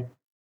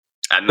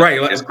I know,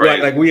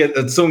 right? Like we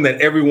assume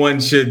that everyone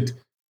should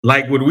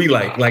like what we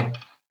like. Like,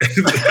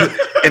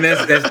 and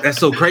that's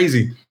so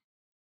crazy.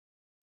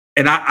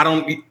 And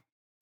I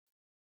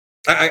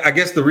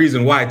guess the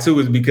reason why too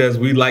is because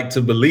we like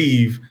to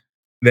believe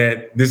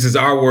that this is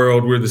our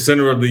world. We're the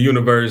center of the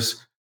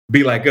universe.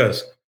 Be like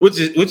us, which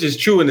is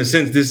true in the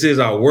sense this is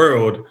our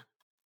world.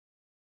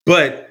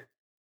 But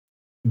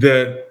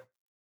the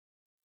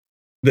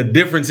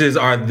differences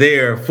are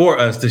there for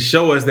us to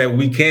show us that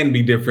we can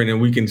be different and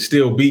we can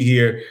still be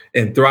here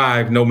and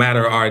thrive no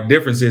matter our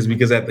differences,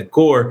 because at the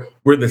core,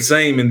 we're the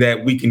same in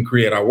that we can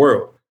create our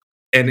world.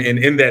 And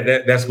in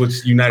that's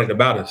what's united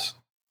about us.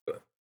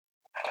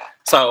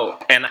 So,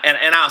 and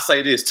I'll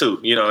say this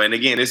too, and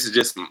again, this is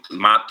just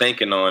my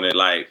thinking on it.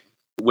 Like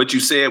what you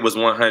said was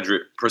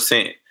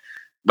 100%,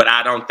 but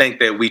I don't think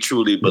that we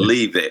truly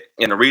believe that.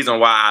 And the reason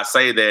why I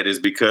say that is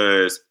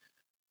because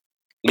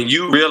when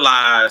you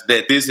realize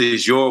that this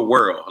is your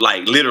world,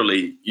 like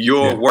literally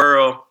your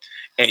world,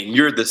 and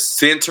you're the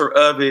center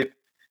of it,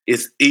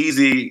 it's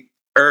easier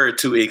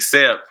to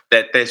accept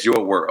that that's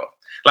your world.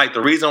 Like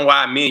the reason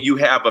why me and you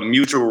have a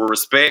mutual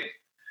respect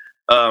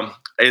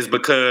is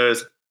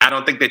because I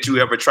don't think that you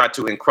ever try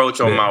to encroach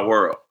on my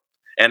world.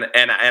 And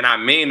I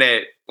mean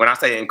that when I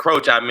say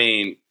encroach, I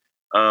mean,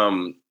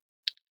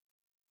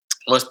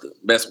 what's the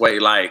best way?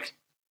 Like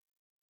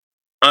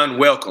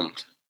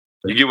unwelcomed.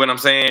 You get what I'm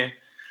saying?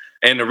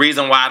 And the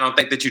reason why I don't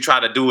think that you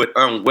try to do it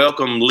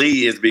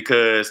unwelcomely is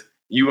because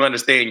you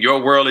understand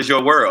your world is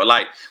your world.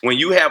 Like when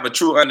you have a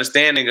true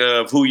understanding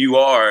of who you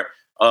are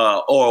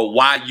or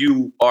why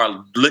you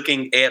are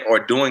looking at or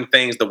doing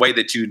things the way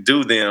that you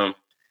do them,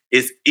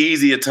 it's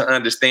easier to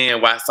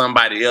understand why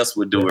somebody else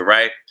would do it,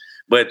 right?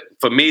 But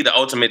for me, the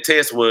ultimate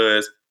test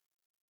was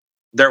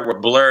there were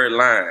blurred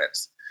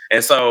lines.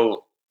 And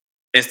so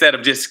instead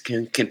of just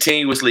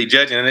continuously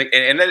judging, and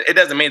it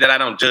doesn't mean that I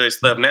don't judge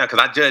stuff now, because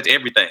I judge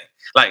everything.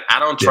 Like I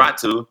don't try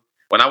to.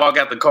 When I walk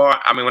out the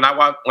car, I mean, when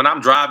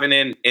I'm driving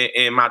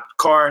in my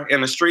car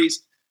in the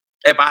streets,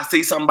 if I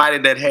see somebody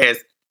that has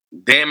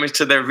damage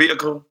to their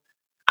vehicle,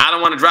 I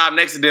don't want to drive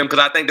next to them because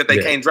I think that they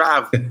can't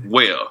drive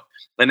well.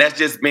 And that's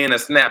just being a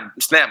snap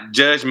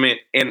judgment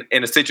in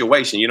a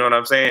situation. You know what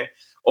I'm saying?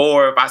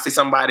 Or if I see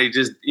somebody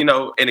just,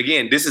 and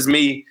again, this is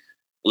me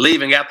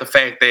leaving out the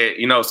fact that,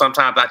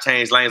 sometimes I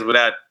change lanes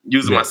without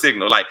using my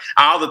signal. Like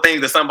all the things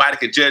that somebody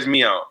could judge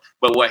me on.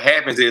 But what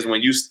happens is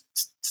when you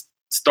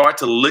start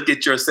to look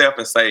at yourself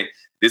and say,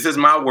 this is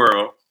my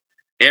world.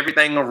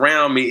 Everything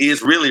around me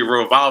is really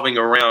revolving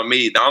around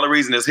me. The only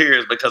reason it's here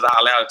is because I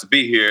allow it to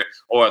be here.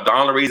 Or the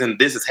only reason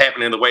this is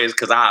happening the way is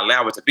because I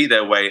allow it to be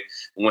that way.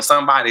 When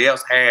somebody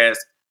else has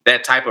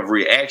that type of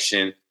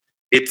reaction,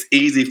 it's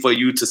easy for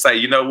you to say,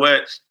 you know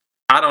what?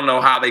 I don't know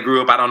how they grew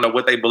up. I don't know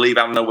what they believe.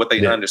 I don't know what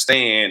they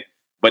understand.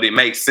 But it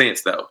makes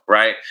sense though,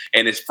 right?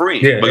 And it's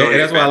free. Yeah, and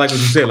that's why I like what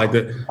you said. Like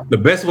the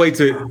best way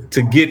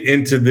to get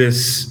into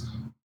this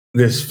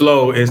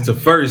flow is to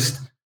first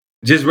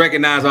just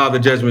recognize all the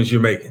judgments you're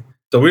making.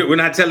 So we're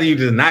not telling you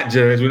to not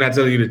judge. We're not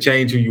telling you to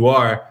change who you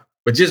are,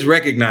 but just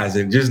recognize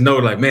it. Just know,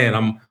 like,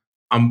 man,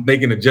 I'm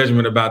making a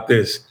judgment about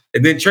this,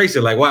 and then trace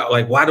it. Like,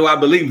 why do I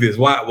believe this?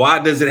 Why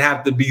does it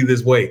have to be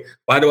this way?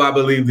 Why do I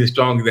believe this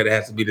strongly that it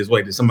has to be this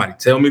way? Did somebody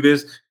tell me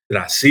this? Did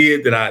I see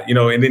it? Did I,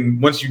 And then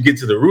once you get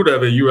to the root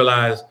of it, you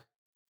realize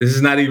this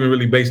is not even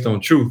really based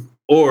on truth,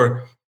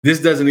 or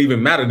this doesn't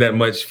even matter that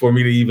much for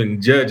me to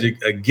even judge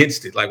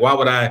against it. Like, why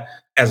would I,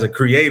 as a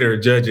creator,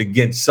 judge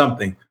against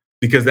something?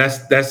 Because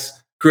that's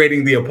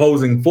creating the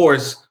opposing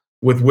force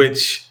with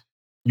which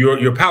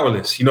you're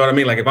powerless. You know what I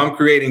mean? Like if I'm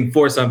creating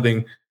for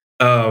something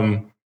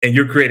and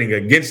you're creating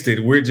against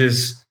it, we're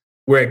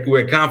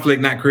at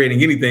conflict, not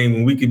creating anything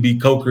when we could be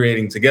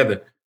co-creating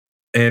together.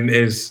 And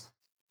if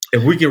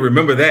we can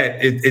remember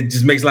that, it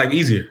just makes life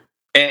easier.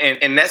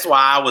 And that's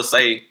why I would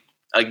say,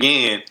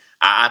 again,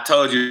 I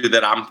told you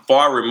that I'm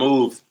far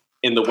removed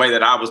in the way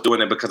that I was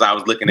doing it because I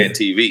was looking at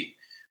TV.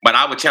 But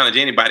I would challenge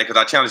anybody, because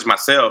I challenge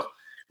myself,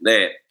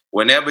 that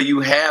whenever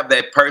you have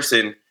that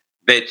person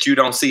that you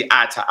don't see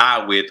eye to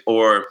eye with,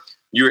 or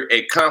you're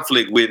at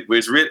conflict with,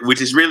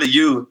 which is really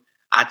you,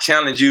 I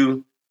challenge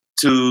you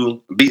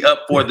to be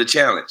up for the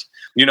challenge.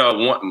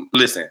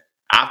 Listen,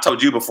 I've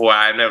told you before,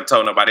 I've never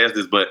told nobody else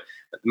this, but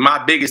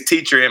my biggest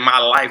teacher in my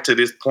life to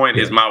this point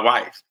is my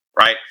wife,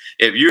 right?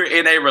 If you're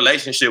in a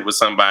relationship with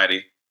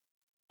somebody,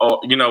 or,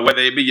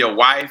 whether it be your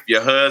wife,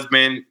 your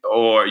husband,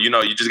 or, you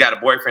just got a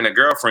boyfriend or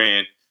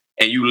girlfriend,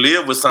 and you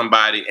live with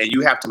somebody and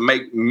you have to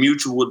make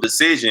mutual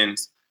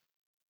decisions,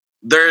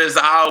 there is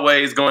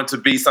always going to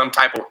be some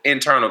type of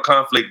internal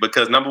conflict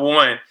because, number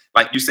one,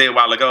 like you said a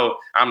while ago,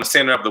 I'm the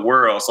center of the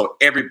world, so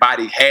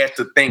everybody has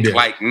to think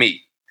like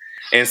me.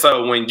 And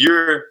so when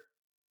you're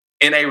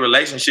in a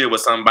relationship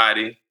with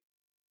somebody,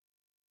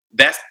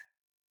 that's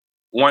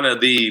one of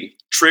the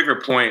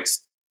trigger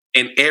points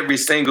in every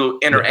single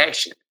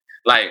interaction.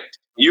 Like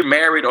you're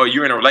married or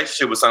you're in a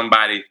relationship with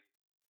somebody,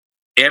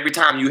 every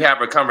time you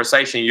have a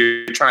conversation,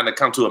 you're trying to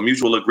come to a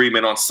mutual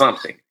agreement on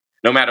something,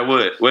 no matter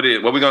what. What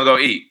we gonna go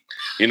eat?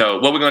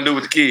 What we gonna do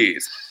with the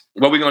kids?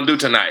 What we gonna do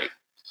tonight?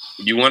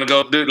 You want to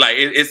go do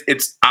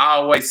it's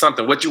always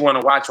something. What you want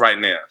to watch right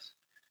now?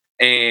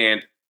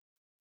 And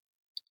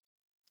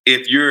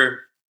if you're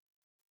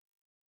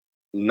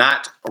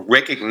not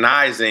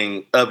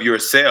recognizing of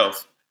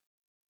yourself,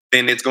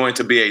 then it's going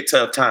to be a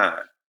tough time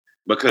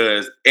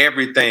because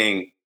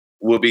everything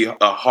will be a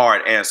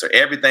hard answer.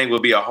 Everything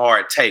will be a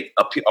hard take,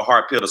 a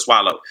hard pill to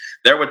swallow.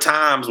 There were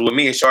times with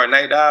me and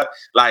Chardonnay, dog,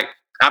 like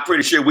I'm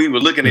pretty sure we were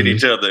looking at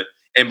each other,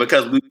 and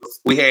because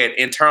we had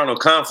internal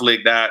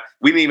conflict, dog,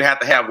 we didn't even have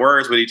to have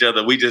words with each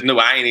other. We just knew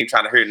I ain't even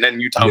trying to hear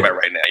nothing you talking about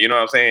right now. You know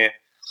what I'm saying?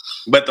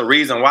 But the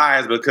reason why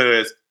is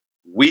because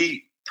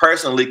we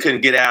personally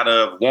couldn't get out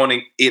of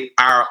wanting it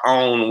our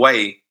own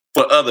way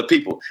for other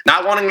people.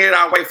 Not wanting it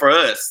our way for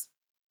us,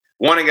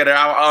 wanting it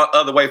our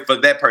other way for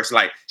that person.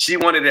 Like she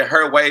wanted it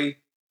her way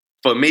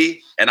for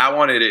me, and I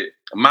wanted it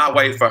my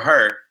way for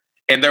her.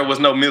 And there was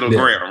no middle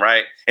ground,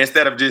 right?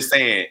 Instead of just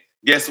saying,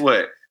 guess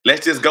what?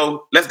 Let's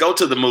go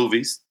to the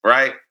movies,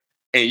 right?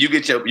 And you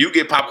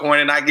get popcorn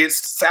and I get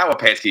Sour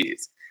Patch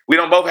Kids. We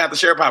don't both have to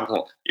share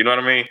popcorn. You know what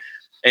I mean?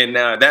 And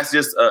that's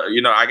just,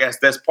 I guess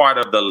that's part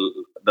of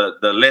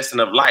the lesson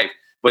of life.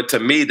 But to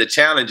me, the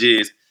challenge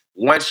is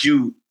once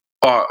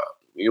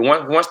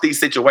these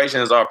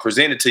situations are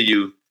presented to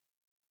you,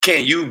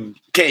 can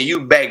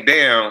you back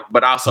down,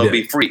 but also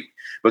be free?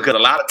 Because a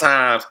lot of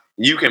times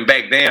you can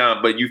back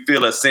down, but you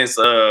feel a sense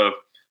of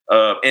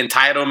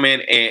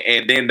entitlement,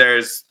 and then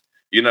there's,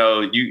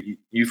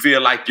 you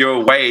feel like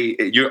your way,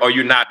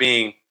 you're not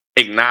being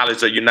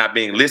acknowledged or you're not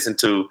being listened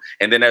to,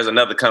 and then there's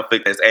another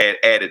conflict that's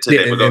added to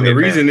that. And the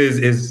reason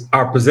is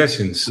our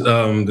possessions,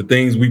 the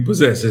things we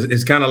possess.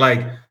 It's kind of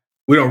like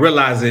we don't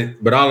realize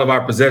it, but all of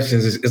our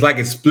possessions, it's like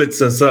it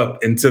splits us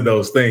up into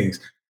those things.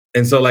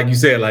 And so, like you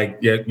said, like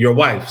your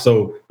wife.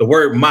 So the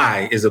word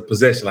 "my" is a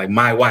possession, like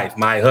my wife,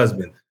 my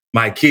husband,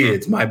 my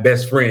kids, my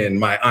best friend,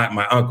 my aunt,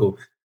 my uncle.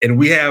 And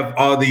we have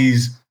all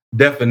these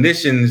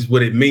definitions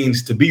what it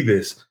means to be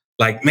this.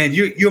 Like, man,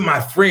 you're my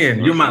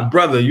friend, you're my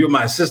brother, you're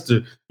my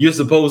sister. You're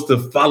supposed to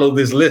follow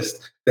this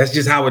list. That's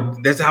just how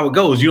it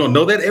goes. You don't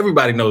know that.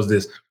 Everybody knows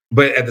this.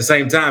 But at the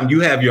same time, you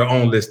have your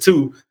own list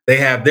too. They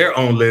have their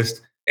own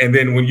list. And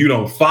then when you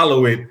don't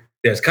follow it,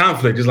 there's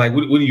conflict. It's like,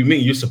 what do you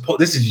mean?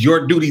 This is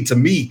your duty to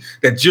me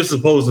that you're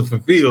supposed to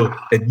fulfill,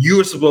 that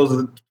you're supposed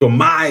to for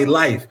my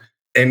life.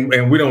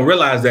 And we don't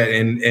realize that.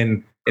 And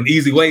an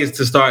easy way is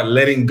to start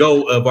letting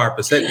go of our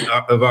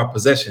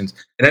possessions.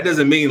 And that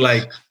doesn't mean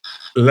like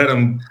let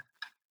them.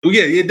 Well,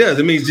 yeah, it does.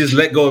 It means just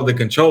let go of the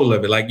control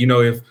of it. Like,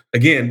 if,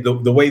 again,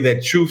 the way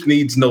that truth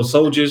needs no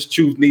soldiers,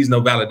 truth needs no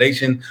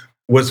validation,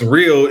 what's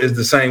real is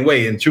the same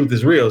way, and truth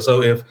is real.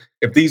 So if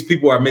these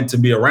people are meant to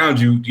be around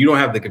you, you don't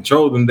have to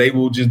control them. They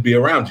will just be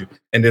around you.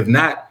 And if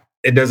not,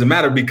 it doesn't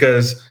matter,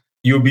 because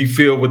you'll be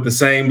filled with the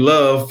same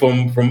love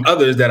from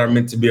others that are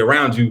meant to be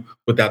around you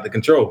without the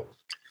control.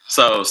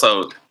 So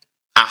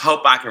I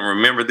hope I can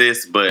remember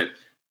this, but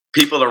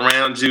people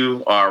around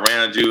you are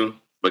around you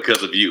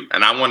because of you.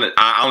 And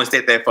I only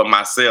said that for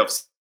myself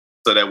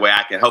so that way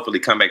I can hopefully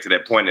come back to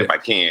that point if I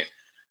can.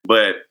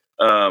 But,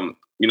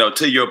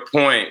 to your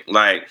point,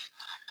 like,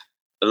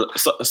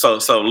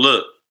 so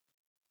look,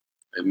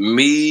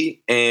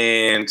 me,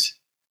 and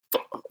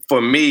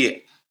for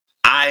me,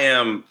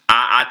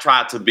 I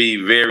try to be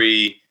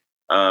very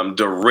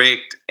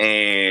direct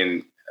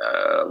and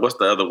what's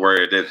the other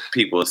word that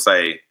people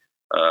say?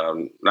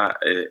 I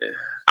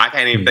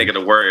can't even think of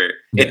the word,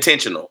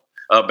 intentional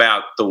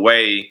about the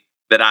way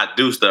that I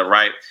do stuff,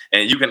 right?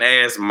 And you can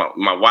ask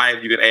my wife,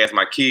 you can ask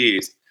my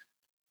kids.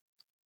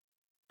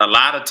 A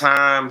lot of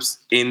times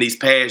in these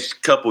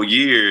past couple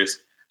years,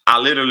 I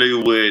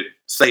literally would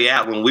say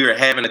out when we were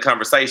having a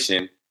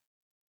conversation,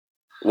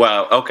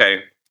 well,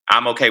 okay,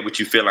 I'm okay with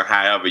you feeling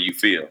however you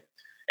feel.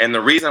 And the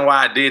reason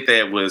why I did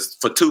that was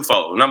for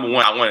twofold. Number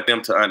one, I wanted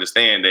them to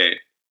understand that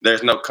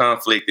there's no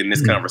conflict in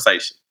this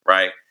conversation,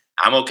 right?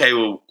 I'm okay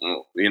with,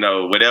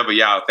 whatever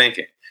y'all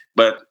thinking.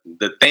 But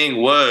the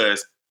thing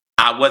was,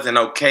 I wasn't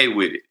okay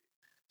with it.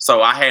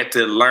 So I had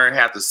to learn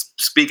how to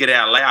speak it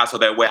out loud so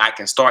that way I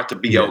can start to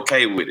be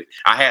okay with it.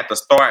 I had to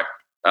start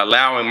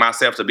allowing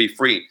myself to be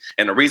free.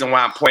 And the reason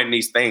why I'm pointing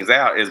these things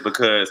out is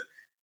because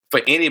for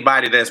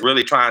anybody that's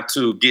really trying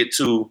to get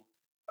to,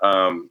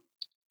 a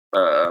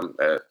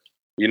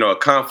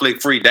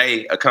conflict-free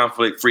day, a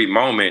conflict-free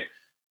moment,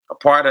 a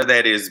part of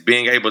that is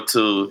being able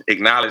to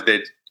acknowledge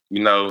that,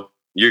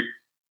 you're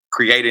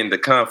creating the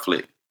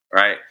conflict,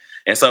 right?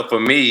 And so for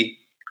me,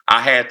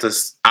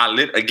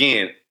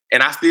 again,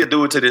 and I still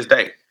do it to this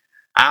day.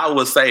 I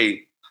would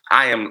say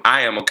I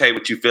am okay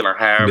with you feeling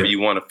however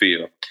you want to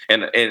feel.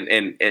 And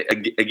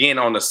again,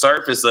 on the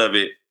surface of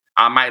it,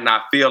 I might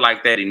not feel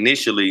like that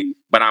initially,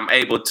 but I'm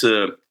able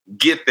to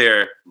get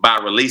there by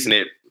releasing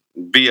it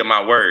via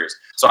my words.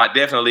 So I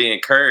definitely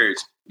encourage,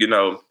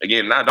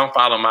 again, don't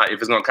follow if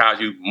it's going to cause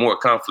you more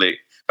conflict,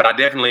 but I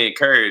definitely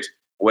encourage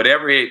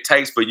whatever it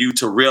takes for you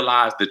to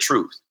realize the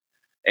truth.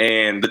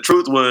 And the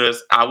truth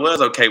was, I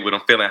was okay with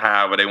them feeling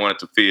however they wanted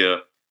to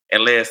feel,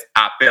 unless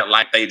I felt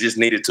like they just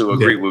needed to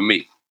agree with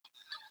me.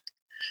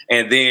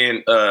 And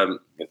then I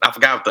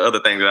forgot what the other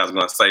thing that I was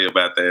going to say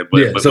about that.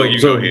 But so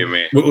you go ahead,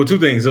 man. Well, two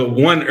things. So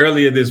one,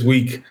 earlier this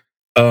week,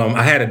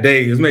 I had a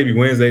day. It was maybe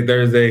Wednesday,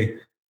 Thursday,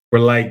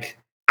 where like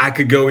I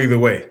could go either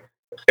way.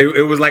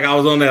 It was like I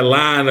was on that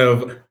line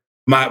of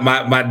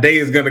my day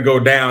is going to go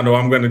down, or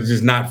I'm going to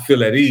just not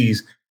feel at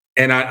ease.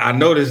 And I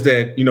noticed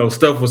that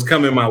stuff was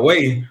coming my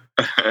way,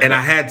 and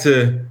I had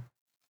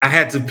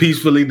to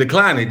peacefully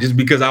decline it, just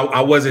because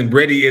I wasn't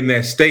ready in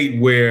that state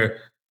where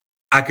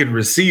I could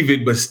receive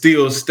it, but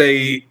still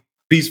stay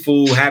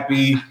peaceful,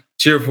 happy,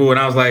 cheerful. And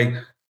I was like,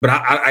 but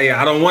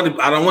I don't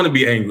want to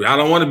be angry. I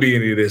don't want to be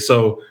any of this.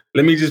 So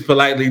let me just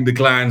politely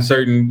decline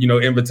certain,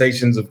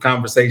 invitations of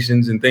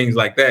conversations and things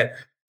like that.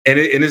 And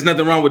there's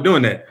nothing wrong with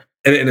doing that.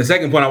 And the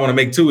second point I want to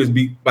make too is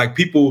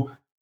people.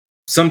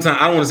 Sometimes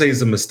I don't want to say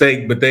it's a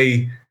mistake, but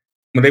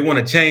when they want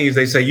to change,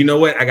 they say, you know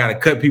what, I got to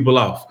cut people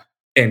off.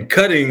 And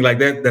cutting like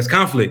that's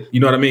conflict.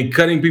 You know what I mean?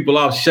 Cutting people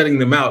off, shutting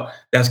them out,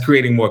 that's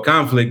creating more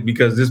conflict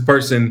because this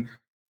person,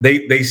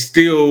 they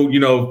still,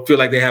 feel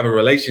like they have a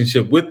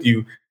relationship with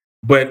you.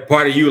 But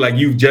part of you, like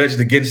you've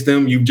judged against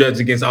them, you've judged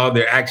against all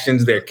their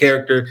actions, their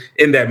character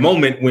in that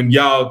moment when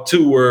y'all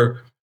two were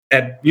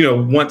at,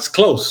 once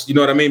close. You know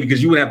what I mean?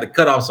 Because you would have to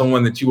cut off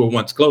someone that you were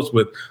once close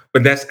with,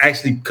 but that's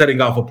actually cutting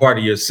off a part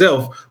of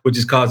yourself, which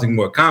is causing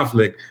more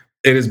conflict.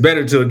 It is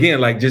better to, again,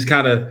 like just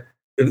kind of,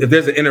 if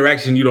there's an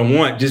interaction you don't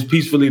want, just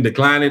peacefully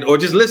decline it or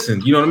just listen.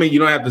 You know what I mean? You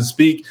don't have to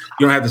speak.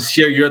 You don't have to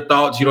share your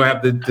thoughts. You don't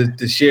have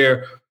to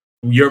share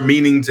your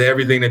meaning to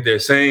everything that they're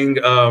saying.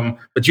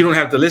 But you don't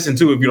have to listen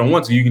to it if you don't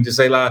want to. You can just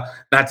say,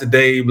 not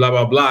today, blah,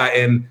 blah, blah,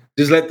 and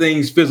just let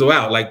things fizzle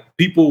out. Like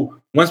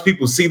once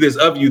people see this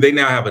of you, they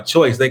now have a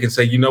choice. They can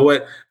say, you know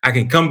what? I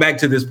can come back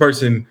to this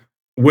person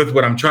with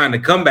what I'm trying to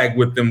come back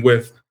with them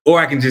with, or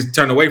I can just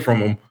turn away from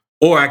them.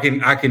 Or I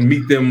can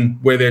meet them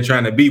where they're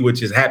trying to be,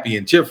 which is happy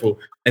and cheerful.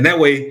 And that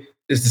way,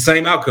 it's the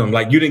same outcome.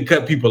 Like you didn't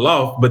cut people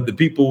off, but the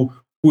people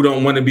who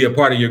don't want to be a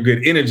part of your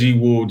good energy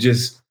will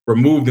just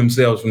remove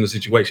themselves from the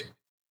situation.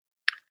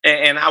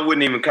 And I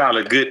wouldn't even call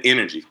it good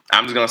energy.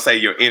 I'm just gonna say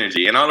your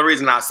energy. And the only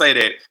reason I say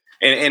that,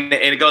 and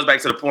it goes back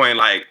to the point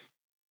like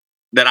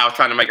that I was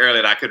trying to make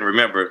earlier that I couldn't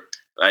remember.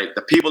 Like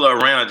the people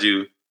around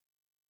you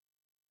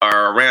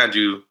are around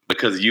you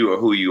because you are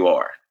who you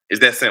are.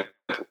 It's that simple.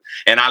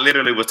 And I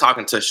literally was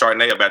talking to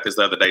Charnay about this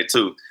the other day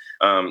too,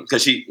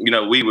 because she,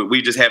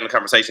 we just having a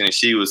conversation, and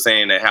she was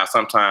saying that how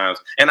sometimes,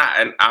 and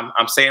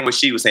I'm saying what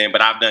she was saying,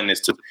 but I've done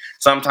this too.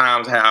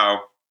 Sometimes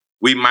how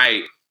we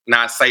might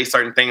not say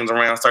certain things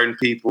around certain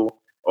people,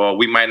 or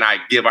we might not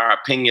give our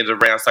opinions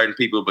around certain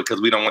people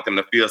because we don't want them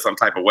to feel some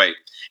type of way.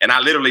 And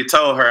I literally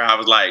told her, I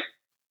was like,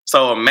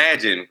 so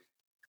imagine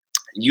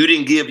you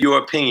didn't give your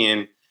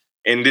opinion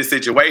in this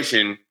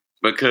situation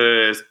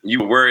because you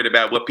were worried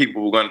about what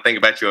people were going to think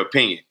about your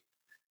opinion,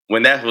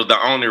 when that was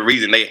the only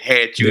reason they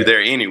had you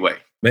there anyway.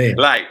 Man.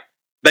 Like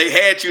they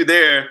had you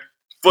there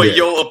for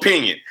your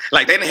opinion.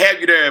 Like they didn't have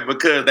you there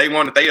because they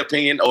wanted their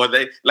opinion, or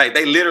they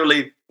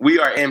literally, we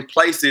are in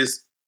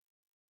places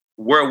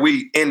where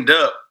we end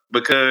up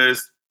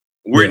because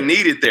we're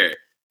needed there.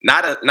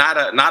 Not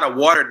a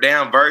watered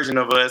down version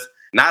of us,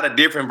 not a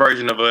different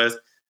version of us.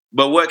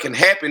 But what can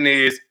happen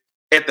is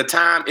at the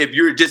time, if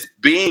you're just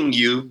being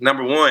you,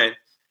 number one,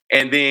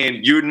 and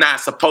then you're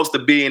not supposed to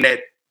be in that,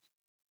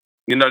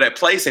 that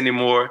place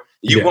anymore,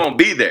 you won't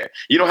be there.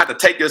 You don't have to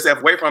take yourself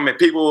away from it.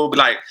 People will be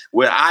like,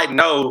 well, I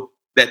know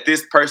that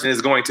this person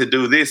is going to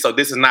do this, so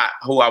this is not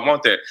who I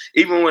want there.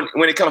 Even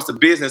when it comes to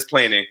business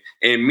planning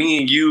and me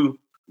and you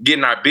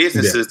getting our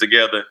businesses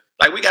together,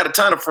 like we got a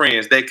ton of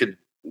friends that could,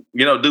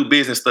 do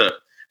business stuff,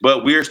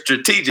 but we're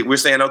strategic. We're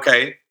saying,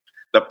 okay,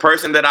 the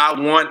person that I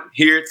want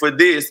here for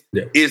this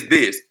is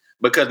this,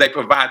 because they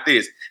provide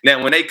this.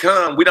 Now, when they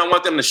come, we don't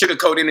want them to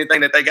sugarcoat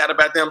anything that they got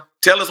about them.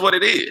 Tell us what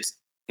it is.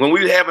 When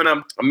we were having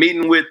a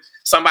meeting with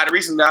somebody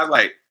recently, I was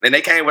like, and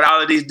they came with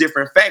all of these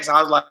different facts.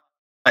 I was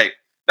like,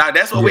 now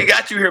that's what we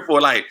got you here for.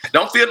 Like,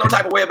 don't feel no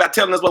type of way about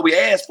telling us what we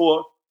asked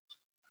for.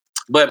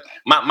 But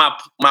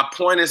my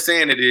point in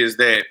saying it is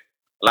that,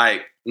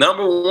 like,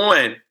 number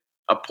one,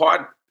 a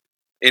part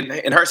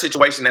in her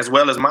situation as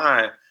well as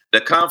mine,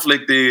 the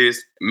conflict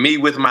is me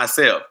with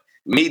myself,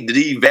 me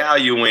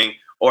devaluing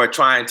or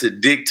trying to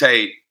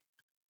dictate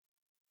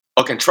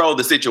or control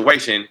the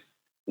situation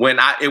when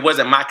it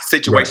wasn't my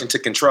situation to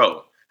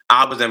control.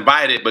 I was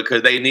invited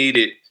because they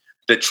needed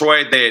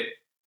Detroit that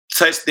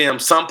touched them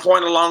some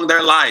point along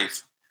their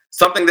life,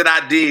 something that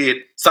I did,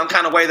 some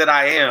kind of way that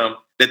I am,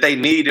 that they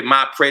needed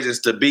my presence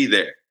to be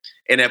there.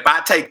 And if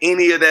I take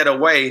any of that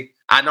away,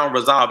 I don't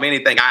resolve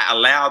anything. I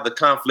allow the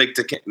conflict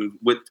to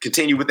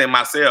continue within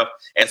myself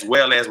as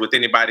well as with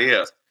anybody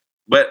else.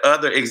 But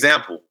other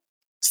example,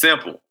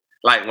 simple.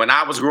 Like when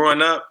I was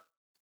growing up,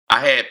 I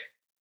had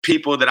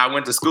people that I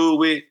went to school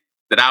with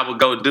that I would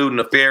go do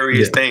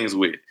nefarious things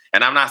with.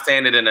 And I'm not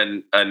saying it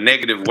in a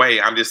negative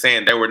way. I'm just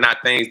saying there were not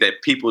things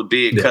that people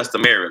did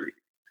customarily.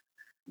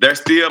 They're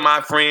still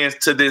my friends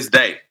to this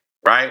day,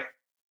 right?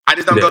 I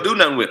just don't go do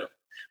nothing with them,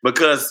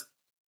 because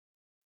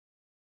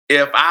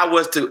if I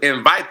was to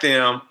invite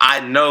them, I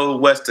know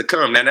what's to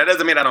come. Now, that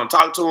doesn't mean I don't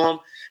talk to them,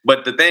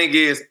 but the thing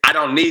is, I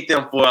don't need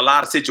them for a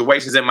lot of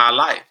situations in my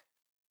life.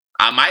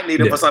 I might need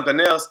them for something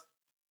else,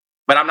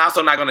 but I'm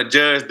also not going to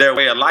judge their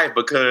way of life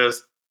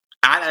because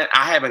I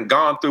haven't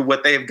gone through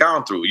what they've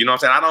gone through. You know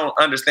what I'm saying? I don't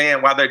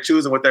understand why they're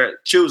choosing what they're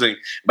choosing,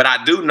 but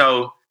I do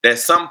know that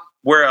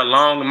somewhere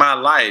along my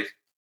life,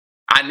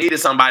 I needed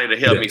somebody to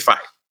help me fight.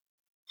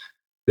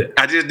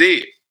 I just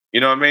did. You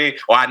know what I mean?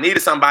 Or I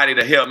needed somebody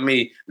to help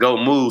me go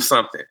move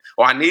something.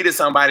 Or I needed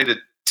somebody to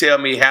tell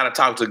me how to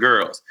talk to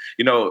girls.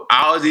 You know,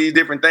 all these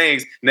different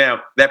things.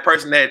 Now, that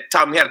person that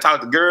taught me how to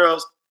talk to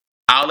girls,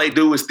 all they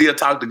do is still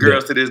talk to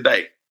girls to this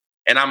day.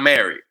 And I'm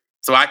married.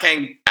 So I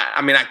can,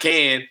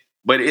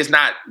 but it's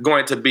not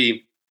going to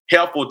be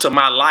helpful to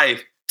my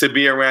life to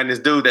be around this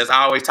dude that's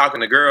always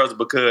talking to girls,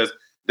 because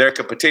there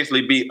could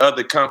potentially be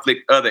other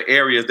conflict, other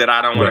areas that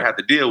I don't want to have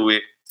to deal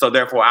with. So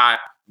therefore, I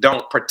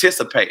don't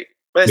participate.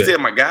 but that's still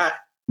my guy.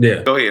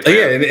 Yeah. Go ahead.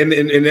 Yeah,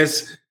 and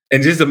that's,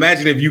 and just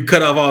imagine if you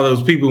cut off all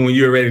those people when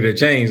you're ready to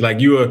change. Like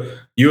you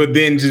would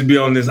then just be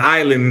on this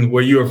island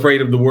where you're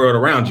afraid of the world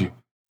around you.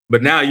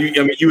 But now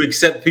you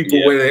accept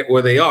people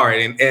where they are,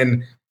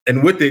 and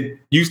with it,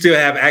 you still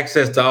have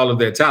access to all of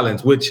their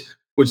talents, which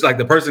like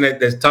the person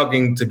that's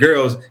talking to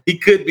girls, he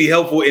could be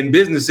helpful in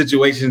business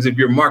situations if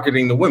you're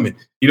marketing to women.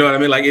 You know what I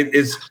mean? Like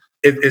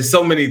it's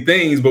so many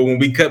things, but when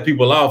we cut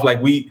people off,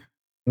 like we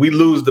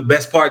lose the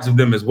best parts of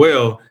them as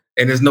well.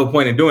 And there's no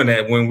point in doing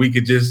that when we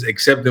could just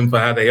accept them for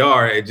how they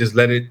are and just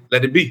let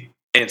it be.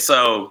 And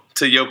so,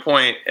 to your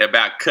point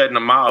about cutting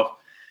them off,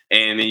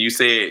 and then you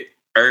said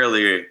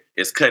earlier,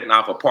 it's cutting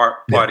off a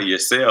part of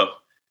yourself.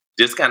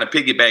 Just kind of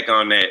piggyback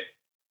on that.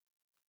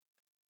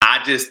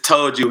 I just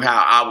told you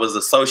how I was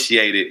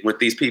associated with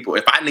these people.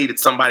 If I needed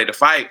somebody to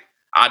fight,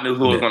 I knew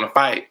who was going to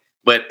fight.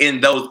 But in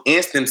those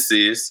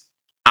instances,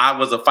 I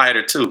was a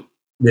fighter too.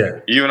 Yeah.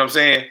 You know what I'm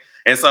saying?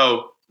 And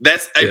so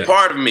that's a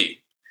part of me.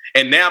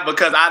 And now,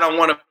 because I don't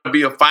want to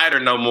be a fighter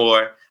no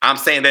more, I'm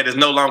saying that it's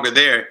no longer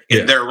there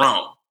if they're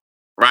wrong,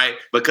 right?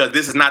 Because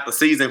this is not the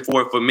season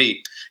for it for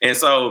me. And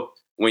so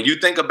when you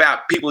think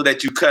about people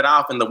that you cut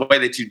off and the way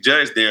that you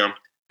judge them,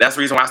 that's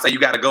the reason why I say you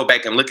got to go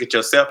back and look at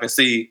yourself and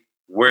see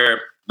where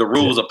the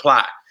rules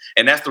apply.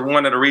 And that's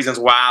one of the reasons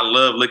why I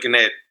love looking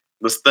at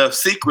the stuff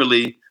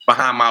secretly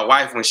behind my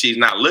wife when she's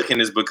not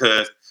looking, is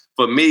because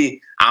for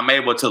me, I'm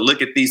able to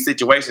look at these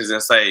situations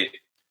and say,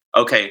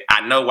 okay,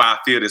 I know why I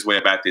feel this way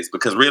about this,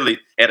 because really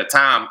at a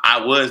time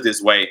I was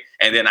this way.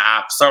 And then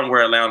I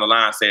somewhere along the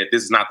line said,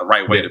 this is not the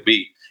right way to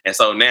be. And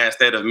so now,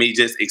 instead of me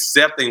just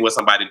accepting what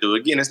somebody do,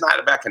 again, it's not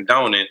about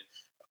condoning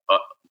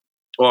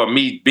or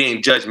me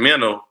being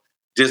judgmental,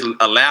 just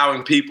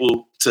allowing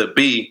people to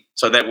be,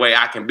 so that way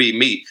I can be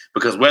me.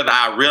 Because whether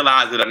I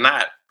realize it or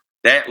not,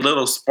 that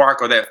little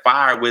spark or that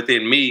fire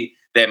within me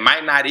that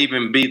might not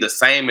even be the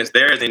same as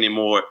theirs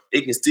anymore,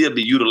 it can still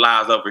be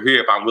utilized over here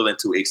if I'm willing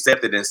to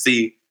accept it and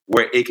see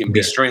where it can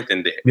be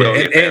strengthened at.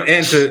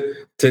 And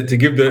to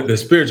give the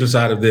spiritual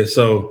side of this.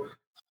 So,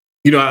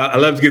 I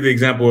love to give the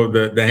example of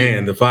the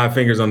hand, the 5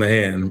 fingers on the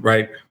hand,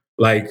 right?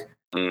 Like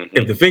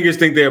if the fingers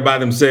think they're by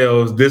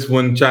themselves, this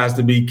one tries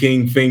to be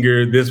king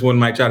finger. This one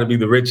might try to be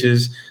the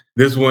richest.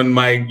 This one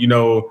might,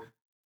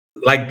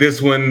 like this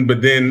one,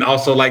 but then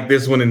also like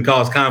this one, and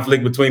cause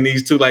conflict between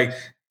these two. Like,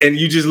 and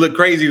you just look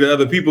crazy to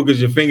other people because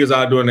your fingers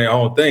are doing their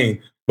own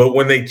thing. But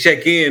when they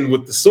check in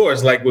with the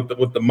source, like with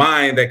the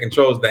mind that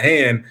controls the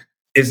hand,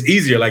 it's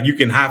easier. Like you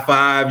can high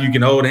five, you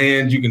can hold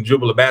hands, you can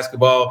dribble a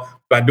basketball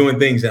by doing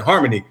things in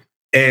harmony.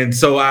 And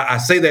so I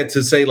say that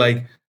to say,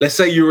 like, let's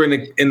say you're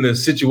in the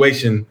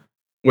situation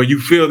where you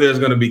feel there's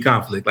going to be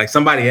conflict. Like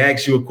somebody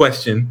asks you a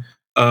question,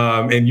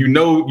 and you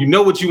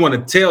know what you want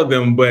to tell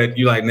them, but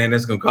you're like, man,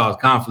 that's going to cause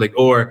conflict.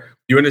 Or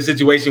you're in a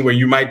situation where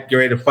you might get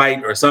ready to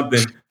fight or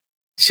something.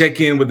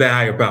 Check in with that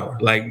higher power.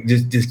 Like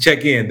just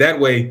check in. That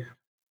way,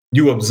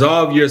 you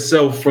absolve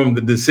yourself from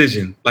the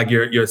decision. Like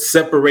your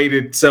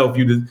separated self.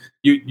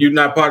 You're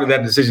not part of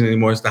that decision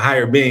anymore. It's the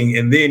higher being,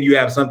 and then you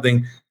have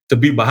something to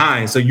be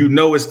behind. So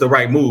it's the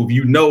right move.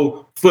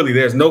 Fully,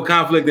 there's no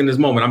conflict in this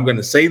moment. I'm going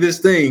to say this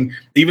thing,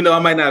 even though I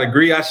might not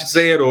agree I should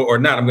say it or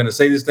not. I'm going to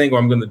say this thing, or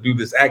I'm going to do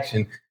this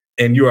action,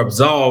 and you're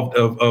absolved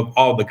of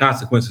all the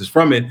consequences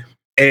from it.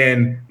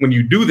 And when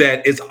you do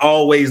that, it's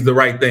always the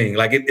right thing.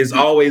 Like it's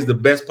always the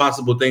best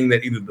possible thing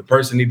that either the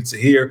person needed to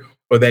hear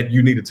or that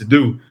you needed to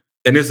do.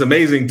 And it's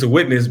amazing to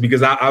witness,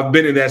 because I've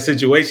been in that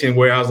situation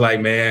where I was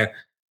like, man,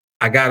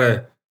 I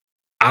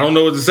don't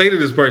know what to say to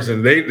this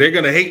person. They're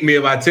going to hate me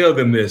if I tell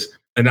them this.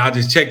 And I'll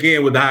just check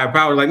in with the higher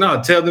power. Like,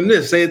 no, tell them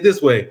this, say it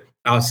this way.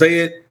 I'll say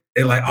it.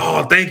 They're like,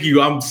 oh, thank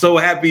you. I'm so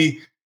happy.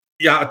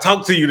 Yeah, I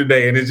talked to you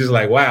today. And it's just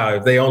like, wow,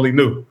 if they only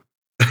knew.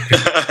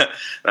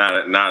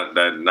 That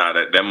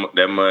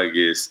mug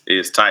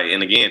is tight.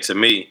 And again, to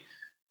me,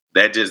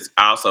 that just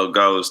also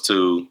goes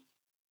to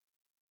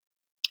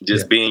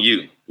just being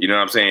you. You know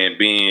what I'm saying?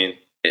 Being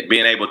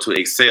able to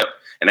accept.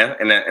 And that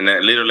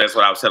literally, that's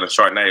what I was telling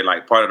Chardonnay.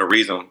 Like, part of the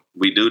reason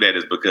we do that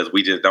is because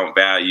we just don't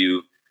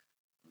value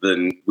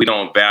the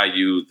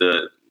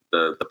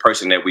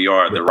person that we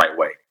are the right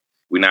way.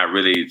 We're not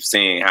really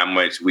seeing how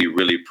much we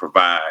really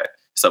provide.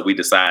 So we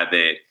decide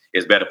that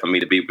it's better for me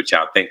to be what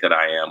y'all think that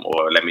I am,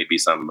 or let me be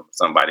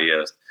somebody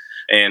else.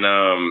 And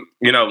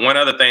one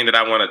other thing that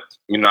I want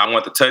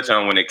to touch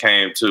on when it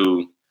came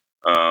to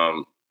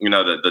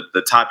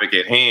the topic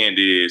at hand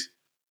is,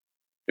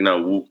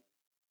 in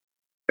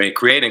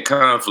creating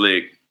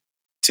conflict,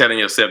 telling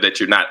yourself that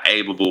you're not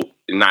capable,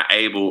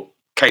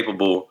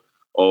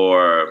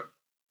 or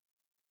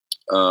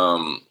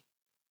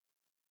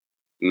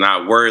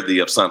not worthy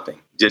of something,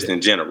 just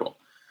in general,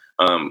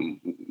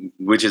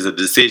 which is a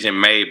decision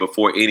made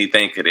before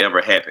anything could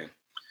ever happen.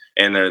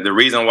 And the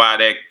reason why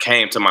that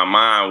came to my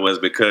mind was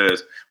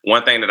because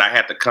one thing that I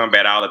have to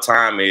combat all the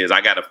time is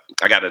I got a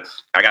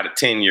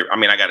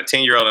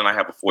 10-year-old and I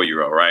have a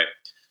 4-year-old, right?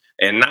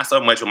 And not so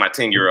much with my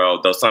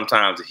 10-year-old, though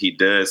sometimes he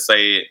does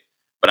say it,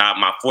 but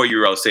my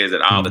 4-year-old says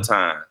it all the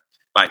time.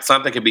 Like,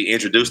 something can be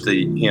introduced to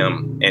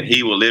him and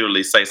he will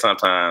literally say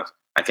sometimes,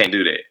 I can't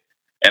do that.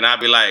 And I'd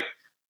be like,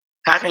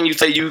 how can you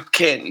say you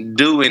can't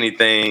do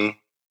anything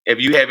if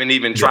you haven't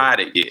even tried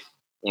it yet?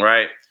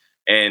 Right.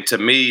 And to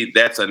me,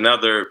 that's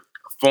another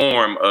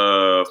form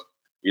of,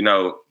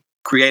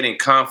 creating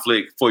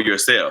conflict for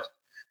yourself,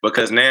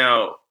 because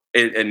now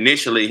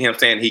initially him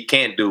saying he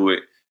can't do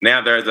it.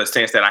 Now there's a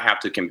sense that I have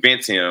to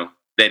convince him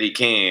that he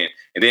can.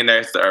 And then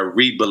there's a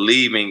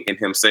re-believing in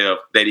himself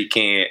that he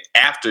can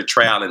after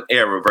trial and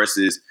error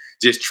versus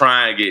just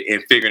trying it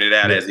and figuring it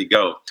out as he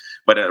go.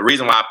 But the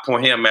reason why I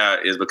point him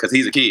out is because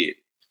he's a kid.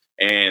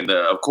 And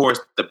of course,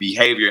 the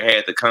behavior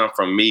had to come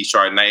from me,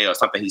 Chardonnay, or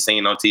something he's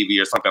seen on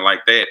TV or something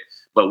like that.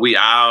 But we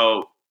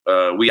all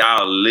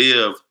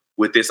live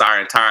with this our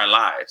entire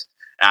lives.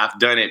 I've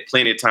done it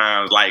plenty of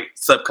times, like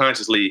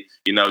subconsciously,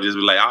 just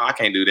be like, oh, I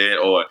can't do that.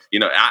 Or,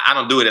 I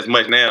don't do it as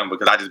much now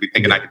because I just be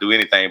thinking I can do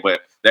anything.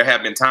 But there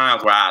have been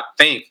times where I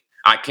think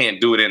I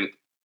can't do it, and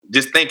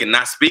just thinking,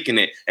 not speaking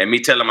it, and me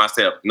telling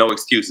myself, no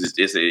excuses.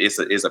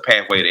 It's a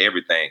pathway to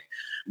everything.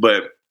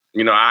 But,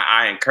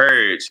 I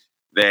encourage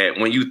that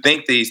when you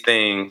think these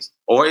things,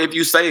 or if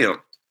you say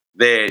them,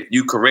 that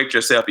you correct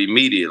yourself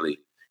immediately,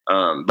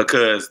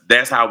 because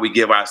that's how we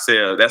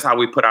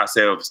put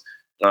ourselves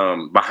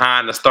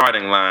behind the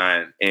starting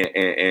line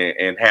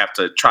and have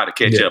to try to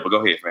catch up. But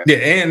go ahead,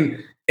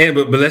 man. Yeah,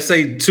 but let's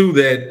say too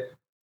that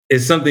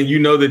it's something that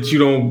you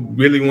don't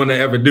really want to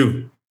ever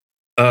do,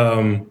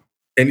 and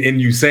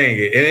you saying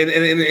it,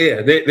 and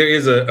there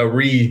is a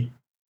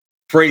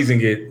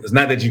rephrasing it. It's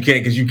not that you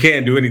can't, because you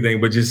can do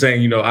anything, but just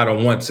saying, I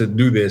don't want to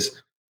do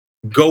this.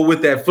 Go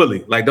with that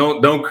fully. Like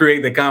don't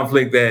create the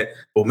conflict that,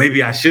 well,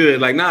 maybe I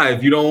should. Like, nah,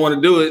 if you don't want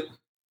to do it,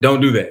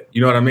 don't do that.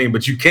 You know what I mean?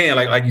 But you can,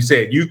 like you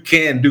said, you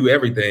can do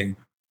everything,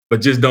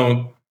 but just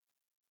don't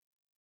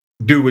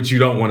do what you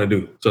don't want to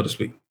do, so to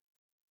speak.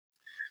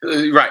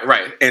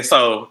 Right. And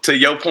so to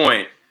your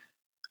point,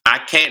 I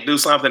can't do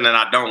something and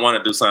I don't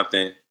want to do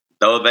something,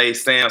 though they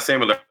sound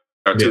similar,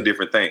 are two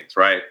different things,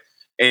 right?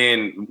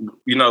 And,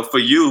 for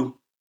you,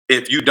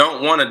 if you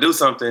don't want to do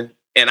something,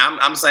 and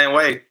I'm the same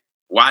way,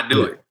 why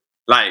do it?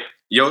 Like,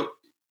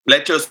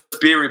 let your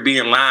spirit be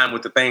in line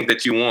with the things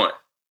that you want.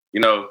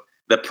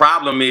 The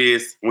problem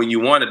is when you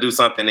want to do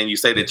something and you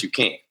say that you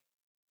can't,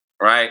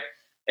 right?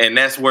 And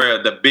that's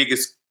where the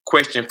biggest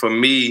question for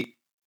me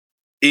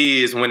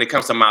is when it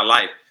comes to my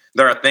life.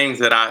 There are things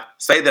that I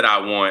say that I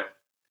want,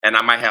 and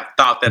I might have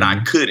thought that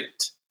I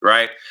couldn't,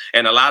 right?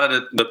 And a lot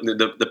of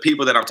the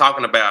people that I'm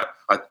talking about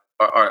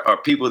are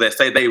people that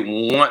say they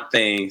want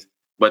things,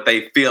 but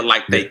they feel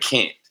like they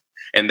can't.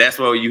 And that's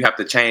where you have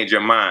to change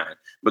your mind,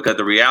 because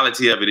the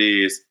reality of it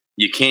is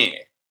you can,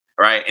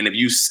 right? And if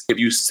you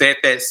set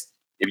that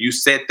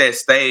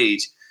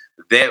stage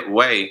that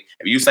way,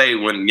 if you say,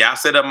 when y'all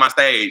set up my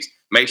stage,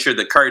 make sure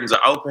the curtains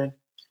are open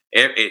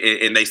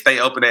and they stay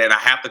open, and I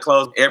have to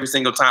close every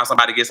single time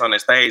somebody gets on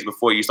that stage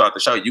before you start the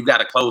show, you got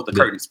to close the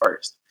curtains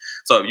first.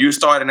 So if you're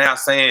starting out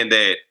saying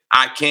that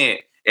I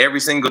can't, every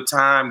single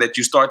time that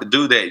you start to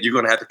do that, you're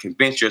going to have to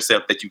convince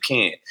yourself that you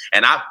can.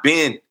 And I've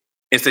been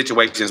in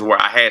situations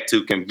where I had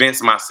to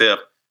convince myself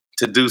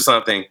to do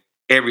something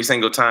every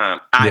single time,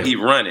 i.e.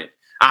 run it.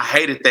 I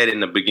hated that in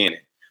the beginning.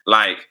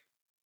 Like,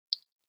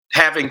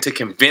 having to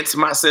convince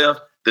myself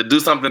to do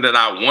something that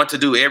I want to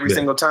do every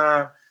single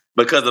time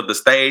because of the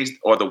stage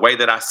or the way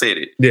that I said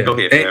it. Yeah. Go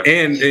ahead,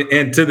 man.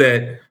 And to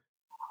that,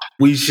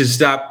 we should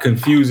stop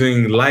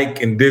confusing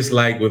like and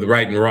dislike with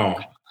right and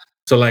wrong.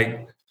 So,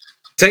 like,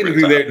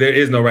 technically there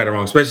is no right or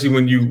wrong, especially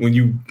when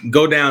you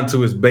go down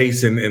to its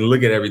base and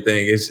look at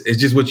everything. It's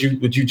just what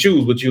you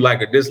choose, what you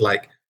like or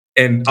dislike.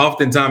 And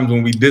oftentimes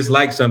when we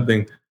dislike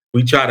something,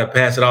 we try to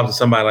pass it off to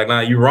somebody like, nah,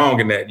 you're wrong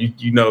in that.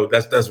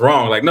 That's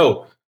wrong. Like,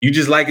 no, you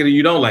just like it or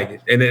you don't like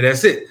it. And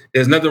that's it.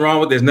 There's nothing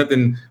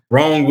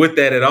wrong with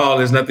that at all.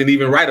 There's nothing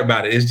even right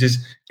about it.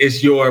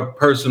 It's your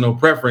personal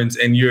preference,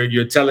 and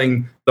you're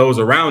telling those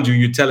around you,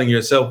 you're telling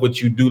yourself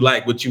what you do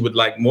like, what you would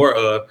like more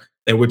of,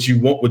 and what you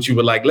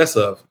would like less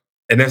of.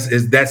 And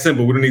it's that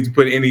simple. We don't need to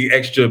put any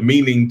extra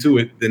meaning to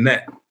it than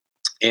that.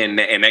 And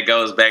that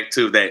goes back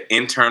to that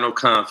internal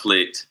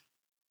conflict,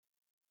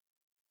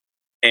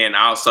 and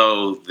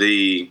also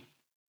the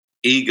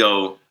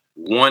ego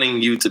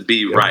wanting you to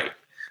be right.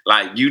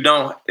 Like, you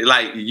don't,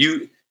 like,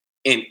 you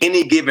in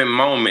any given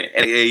moment.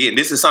 And again,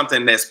 this is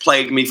something that's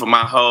plagued me for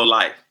my whole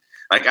life.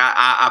 Like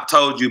I've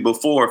told you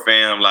before,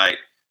 fam, like,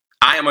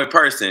 I am a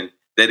person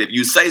that if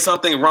you say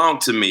something wrong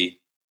to me,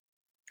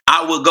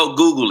 I will go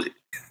Google it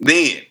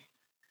then.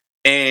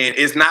 And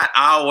it's not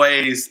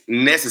always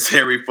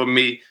necessary for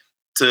me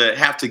to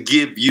have to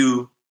give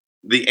you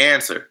the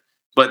answer.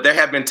 But there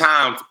have been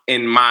times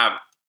in my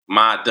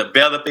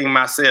developing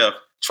myself,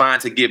 trying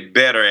to get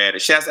better at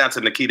it. Shouts out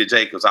to Nikita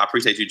Jacobs. I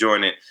appreciate you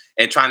joining,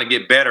 and trying to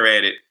get better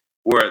at it,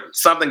 where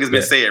something has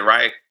been said,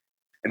 right?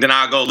 And then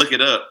I'll go look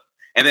it up.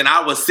 And then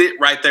I will sit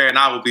right there and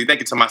I will be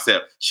thinking to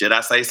myself, should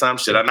I say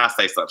something? Should I not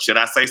say something? Should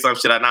I say something?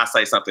 Should I not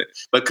say something?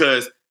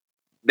 Because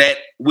that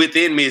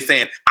within me is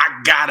saying,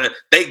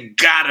 they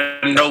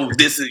gotta know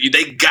this is,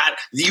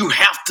 you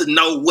have to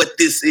know what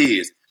this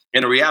is.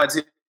 And the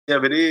reality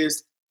of it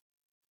is,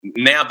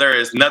 now there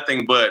is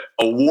nothing but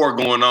a war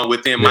going on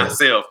within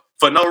myself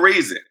for no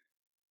reason.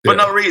 For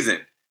no reason.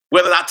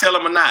 Whether I tell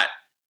them or not,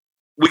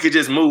 we could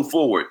just move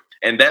forward.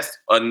 And that's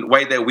a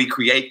way that we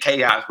create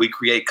chaos. We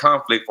create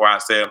conflict for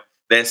ourselves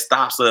that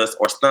stops us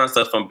or stunts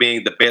us from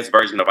being the best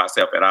version of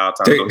ourselves at all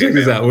times. Check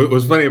this out.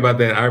 What's funny about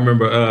that, I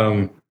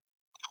remember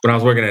when I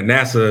was working at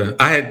NASA,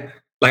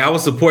 I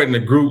was supporting a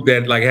group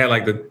that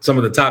had some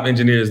of the top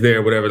engineers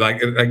there, whatever.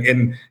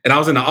 And I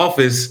was in the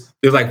office.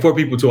 There was like 4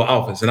 people to an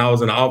office, and I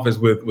was in the office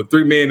with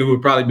 3 men who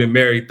had probably been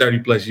married 30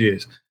 plus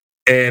years,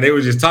 and they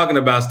were just talking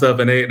about stuff.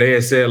 And they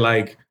had said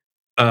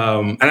and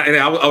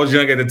I was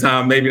young at the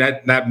time, maybe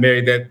not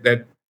married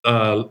that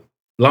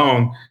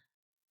long,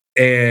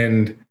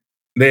 and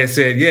they had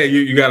said, yeah,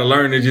 you got to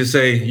learn to just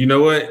say, you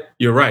know what,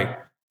 you're right.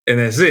 And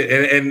that's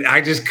it. And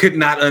I just could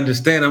not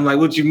understand. I'm like,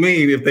 what you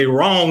mean? If they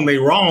wrong, they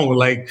wrong.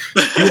 Like,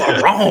 you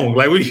are wrong.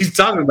 Like, what are you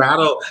talking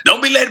about?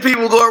 Don't be letting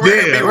people go around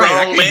and be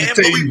wrong, man. I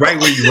tell you right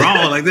when you're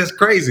wrong. Like, that's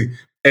crazy.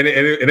 And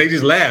they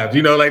just laughed.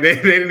 You know, like they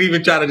didn't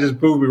even try to just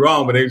prove me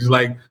wrong, but they were just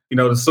like, you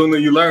know, the sooner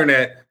you learn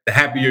that, the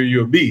happier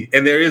you'll be.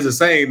 And there is a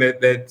saying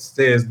that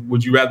says,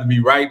 would you rather be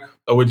right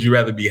or would you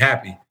rather be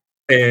happy?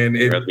 And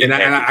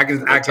I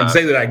can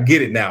say that I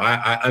get it now.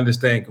 I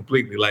understand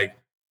completely. Like,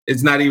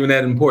 it's not even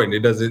that important.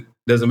 It doesn't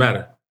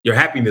matter. Your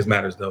happiness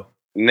matters, though.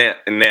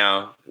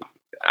 Now,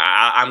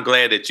 I'm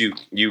glad that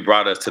you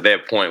brought us to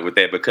that point with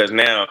that, because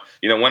now,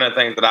 you know, one of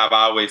the things that I've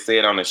always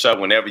said on the show,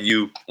 when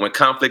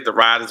conflict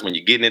arises, when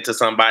you're getting into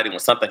somebody, when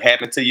something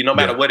happens to you, no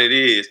matter what it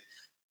is,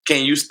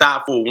 can you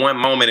stop for one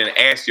moment and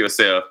ask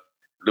yourself,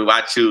 do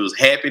I choose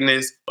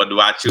happiness or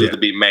do I choose to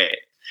be mad?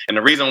 And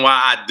the reason why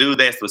I do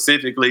that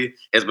specifically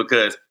is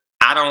because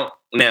my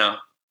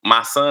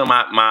son,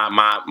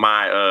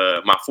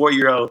 my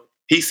 4-year-old,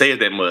 he says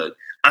that mug.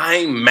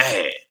 I'm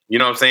mad. You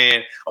know what I'm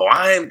saying?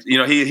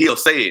 He'll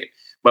say it.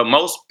 But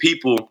most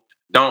people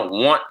don't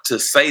want to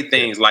say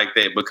things like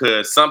that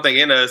because something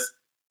in us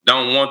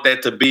don't want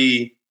that to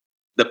be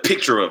the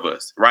picture of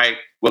us, right?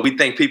 What we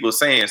think people are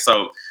saying.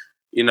 So,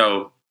 you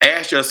know,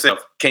 ask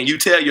yourself, can you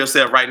tell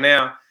yourself right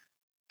now,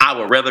 I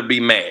would rather be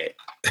mad.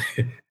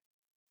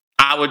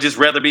 I would just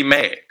rather be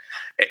mad.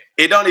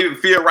 It don't even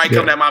feel right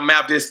coming out my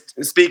mouth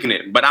just speaking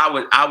it. But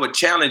I would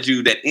challenge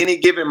you that any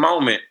given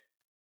moment,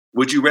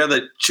 would you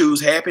rather choose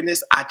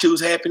happiness? I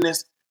choose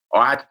happiness,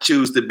 or I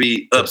choose to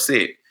be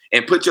upset.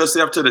 And put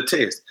yourself to the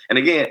test. And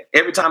again,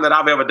 every time that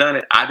I've ever done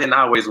it, I didn't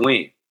always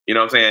win. You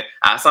know what I'm saying?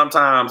 I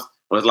sometimes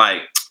was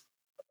like,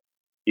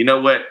 you know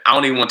what? I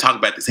don't even want to talk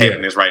about this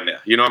happiness right now.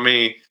 You know what I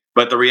mean?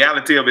 But the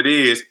reality of it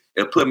is,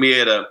 it put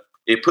me in the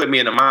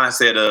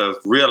mindset of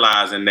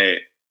realizing that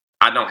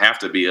I don't have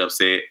to be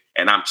upset,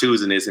 and I'm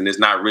choosing this, and it's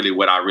not really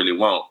what I really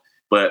want.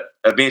 But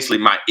eventually,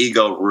 my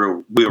ego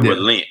will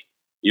relent.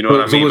 You know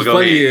what I mean? So what's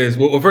funny is,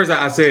 first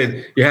I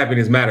said your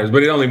happiness matters,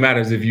 but it only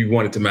matters if you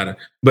want it to matter.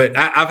 But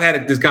I've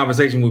had this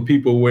conversation with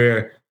people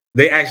where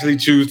they actually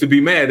choose to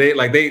be mad. They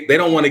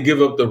don't want to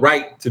give up the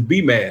right to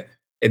be mad.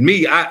 And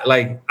me,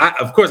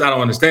 of course I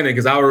don't understand it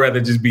because I would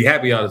rather just be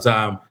happy all the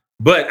time.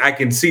 But I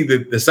can see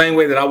that the same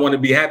way that I want to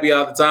be happy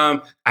all the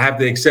time, I have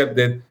to accept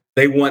that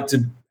they want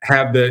to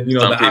have the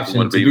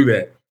option to do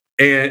that.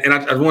 And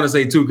I want to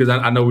say too, because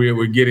I know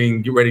we're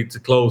getting ready to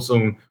close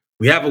soon.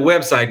 We have a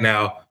website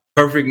now,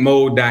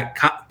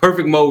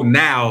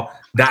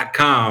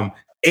 perfectmodenow.com,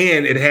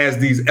 and it has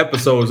these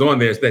episodes on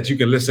there so that you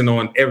can listen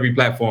on every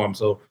platform.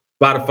 So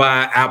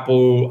Spotify,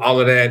 Apple, all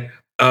of that.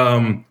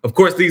 Of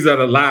course, these are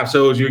the live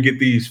shows. You'll get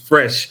these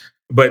fresh,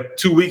 but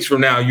 2 weeks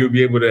from now, you'll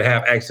be able to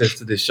have access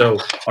to this show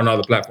on all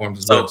the platforms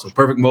as well. So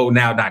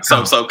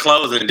perfectmodenow.com. So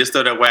closing, just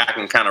so that way I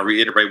can kind of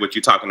reiterate what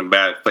you're talking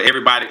about. For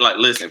everybody, like,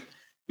 listen,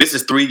 this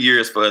is 3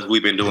 years for us.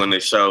 We've been doing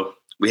this show.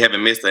 We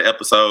haven't missed an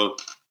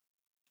episode.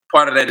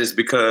 Part of that is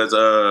because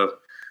of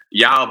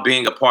y'all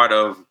being a part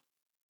of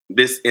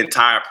this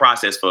entire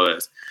process for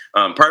us.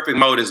 Perfect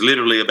Mode is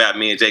literally about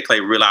me and Jay Clay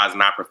realizing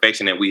our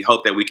perfection, and we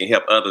hope that we can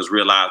help others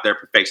realize their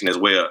perfection as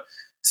well.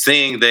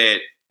 Seeing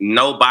that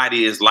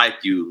nobody is like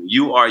you.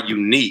 You are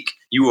unique.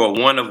 You are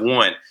one of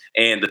one.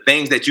 And the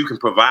things that you can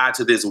provide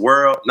to this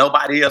world,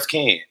 nobody else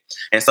can.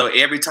 And so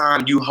every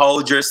time you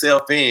hold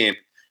yourself in,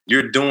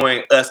 you're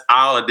doing us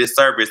all a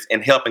disservice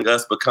and helping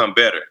us become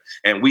better.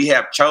 And we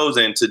have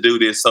chosen to do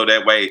this so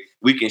that way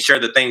we can share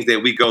the things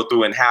that we go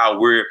through and how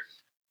we're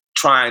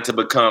trying to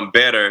become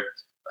better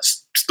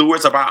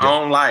stewards of our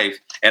own life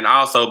and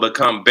also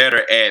become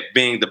better at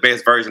being the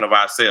best version of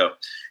ourselves.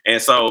 And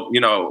so,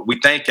 you know, we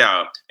thank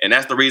y'all. And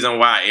that's the reason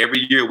why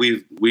every year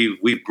we've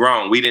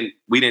grown. We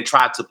didn't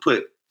try to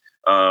put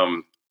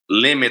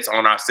limits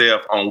on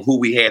ourselves on who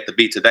we had to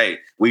be today.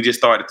 We just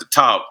started to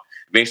talk.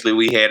 Eventually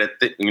we had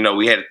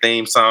we had a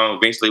theme song.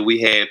 Eventually we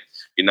had,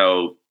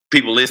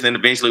 people listening.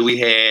 Eventually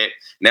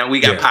now we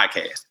got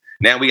podcasts.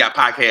 Now we got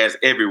podcasts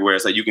everywhere,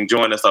 so you can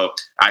join us. So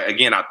I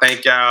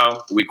thank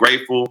y'all. We're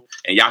grateful,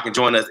 and y'all can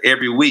join us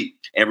every week.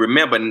 And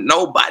remember,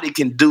 nobody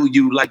can do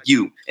you like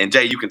you. And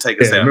Jay, you can take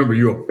us out. Remember,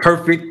 you're a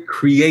perfect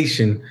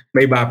creation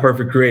made by a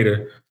perfect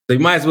creator. So you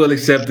might as well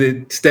accept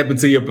it, step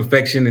into your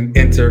perfection, and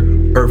enter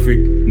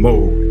perfect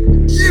mode.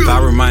 If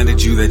I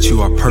reminded you that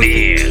you are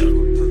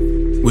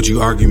perfect, would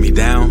you argue me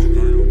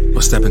down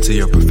or step into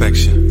your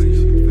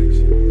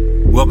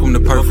perfection? Welcome to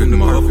Perfect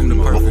Mode,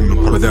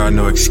 where there are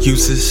no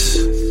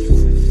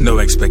excuses, no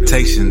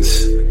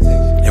expectations,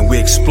 and we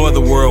explore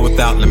the world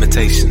without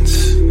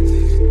limitations.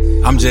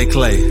 I'm Jay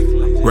Clay,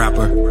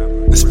 rapper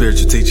and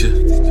spiritual teacher,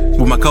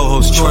 with my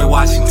co-host Troy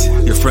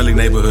Washington, your friendly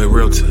neighborhood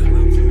realtor.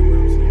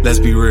 Let's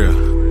be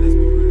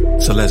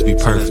real, so let's be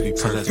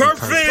perfect.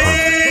 Perfect.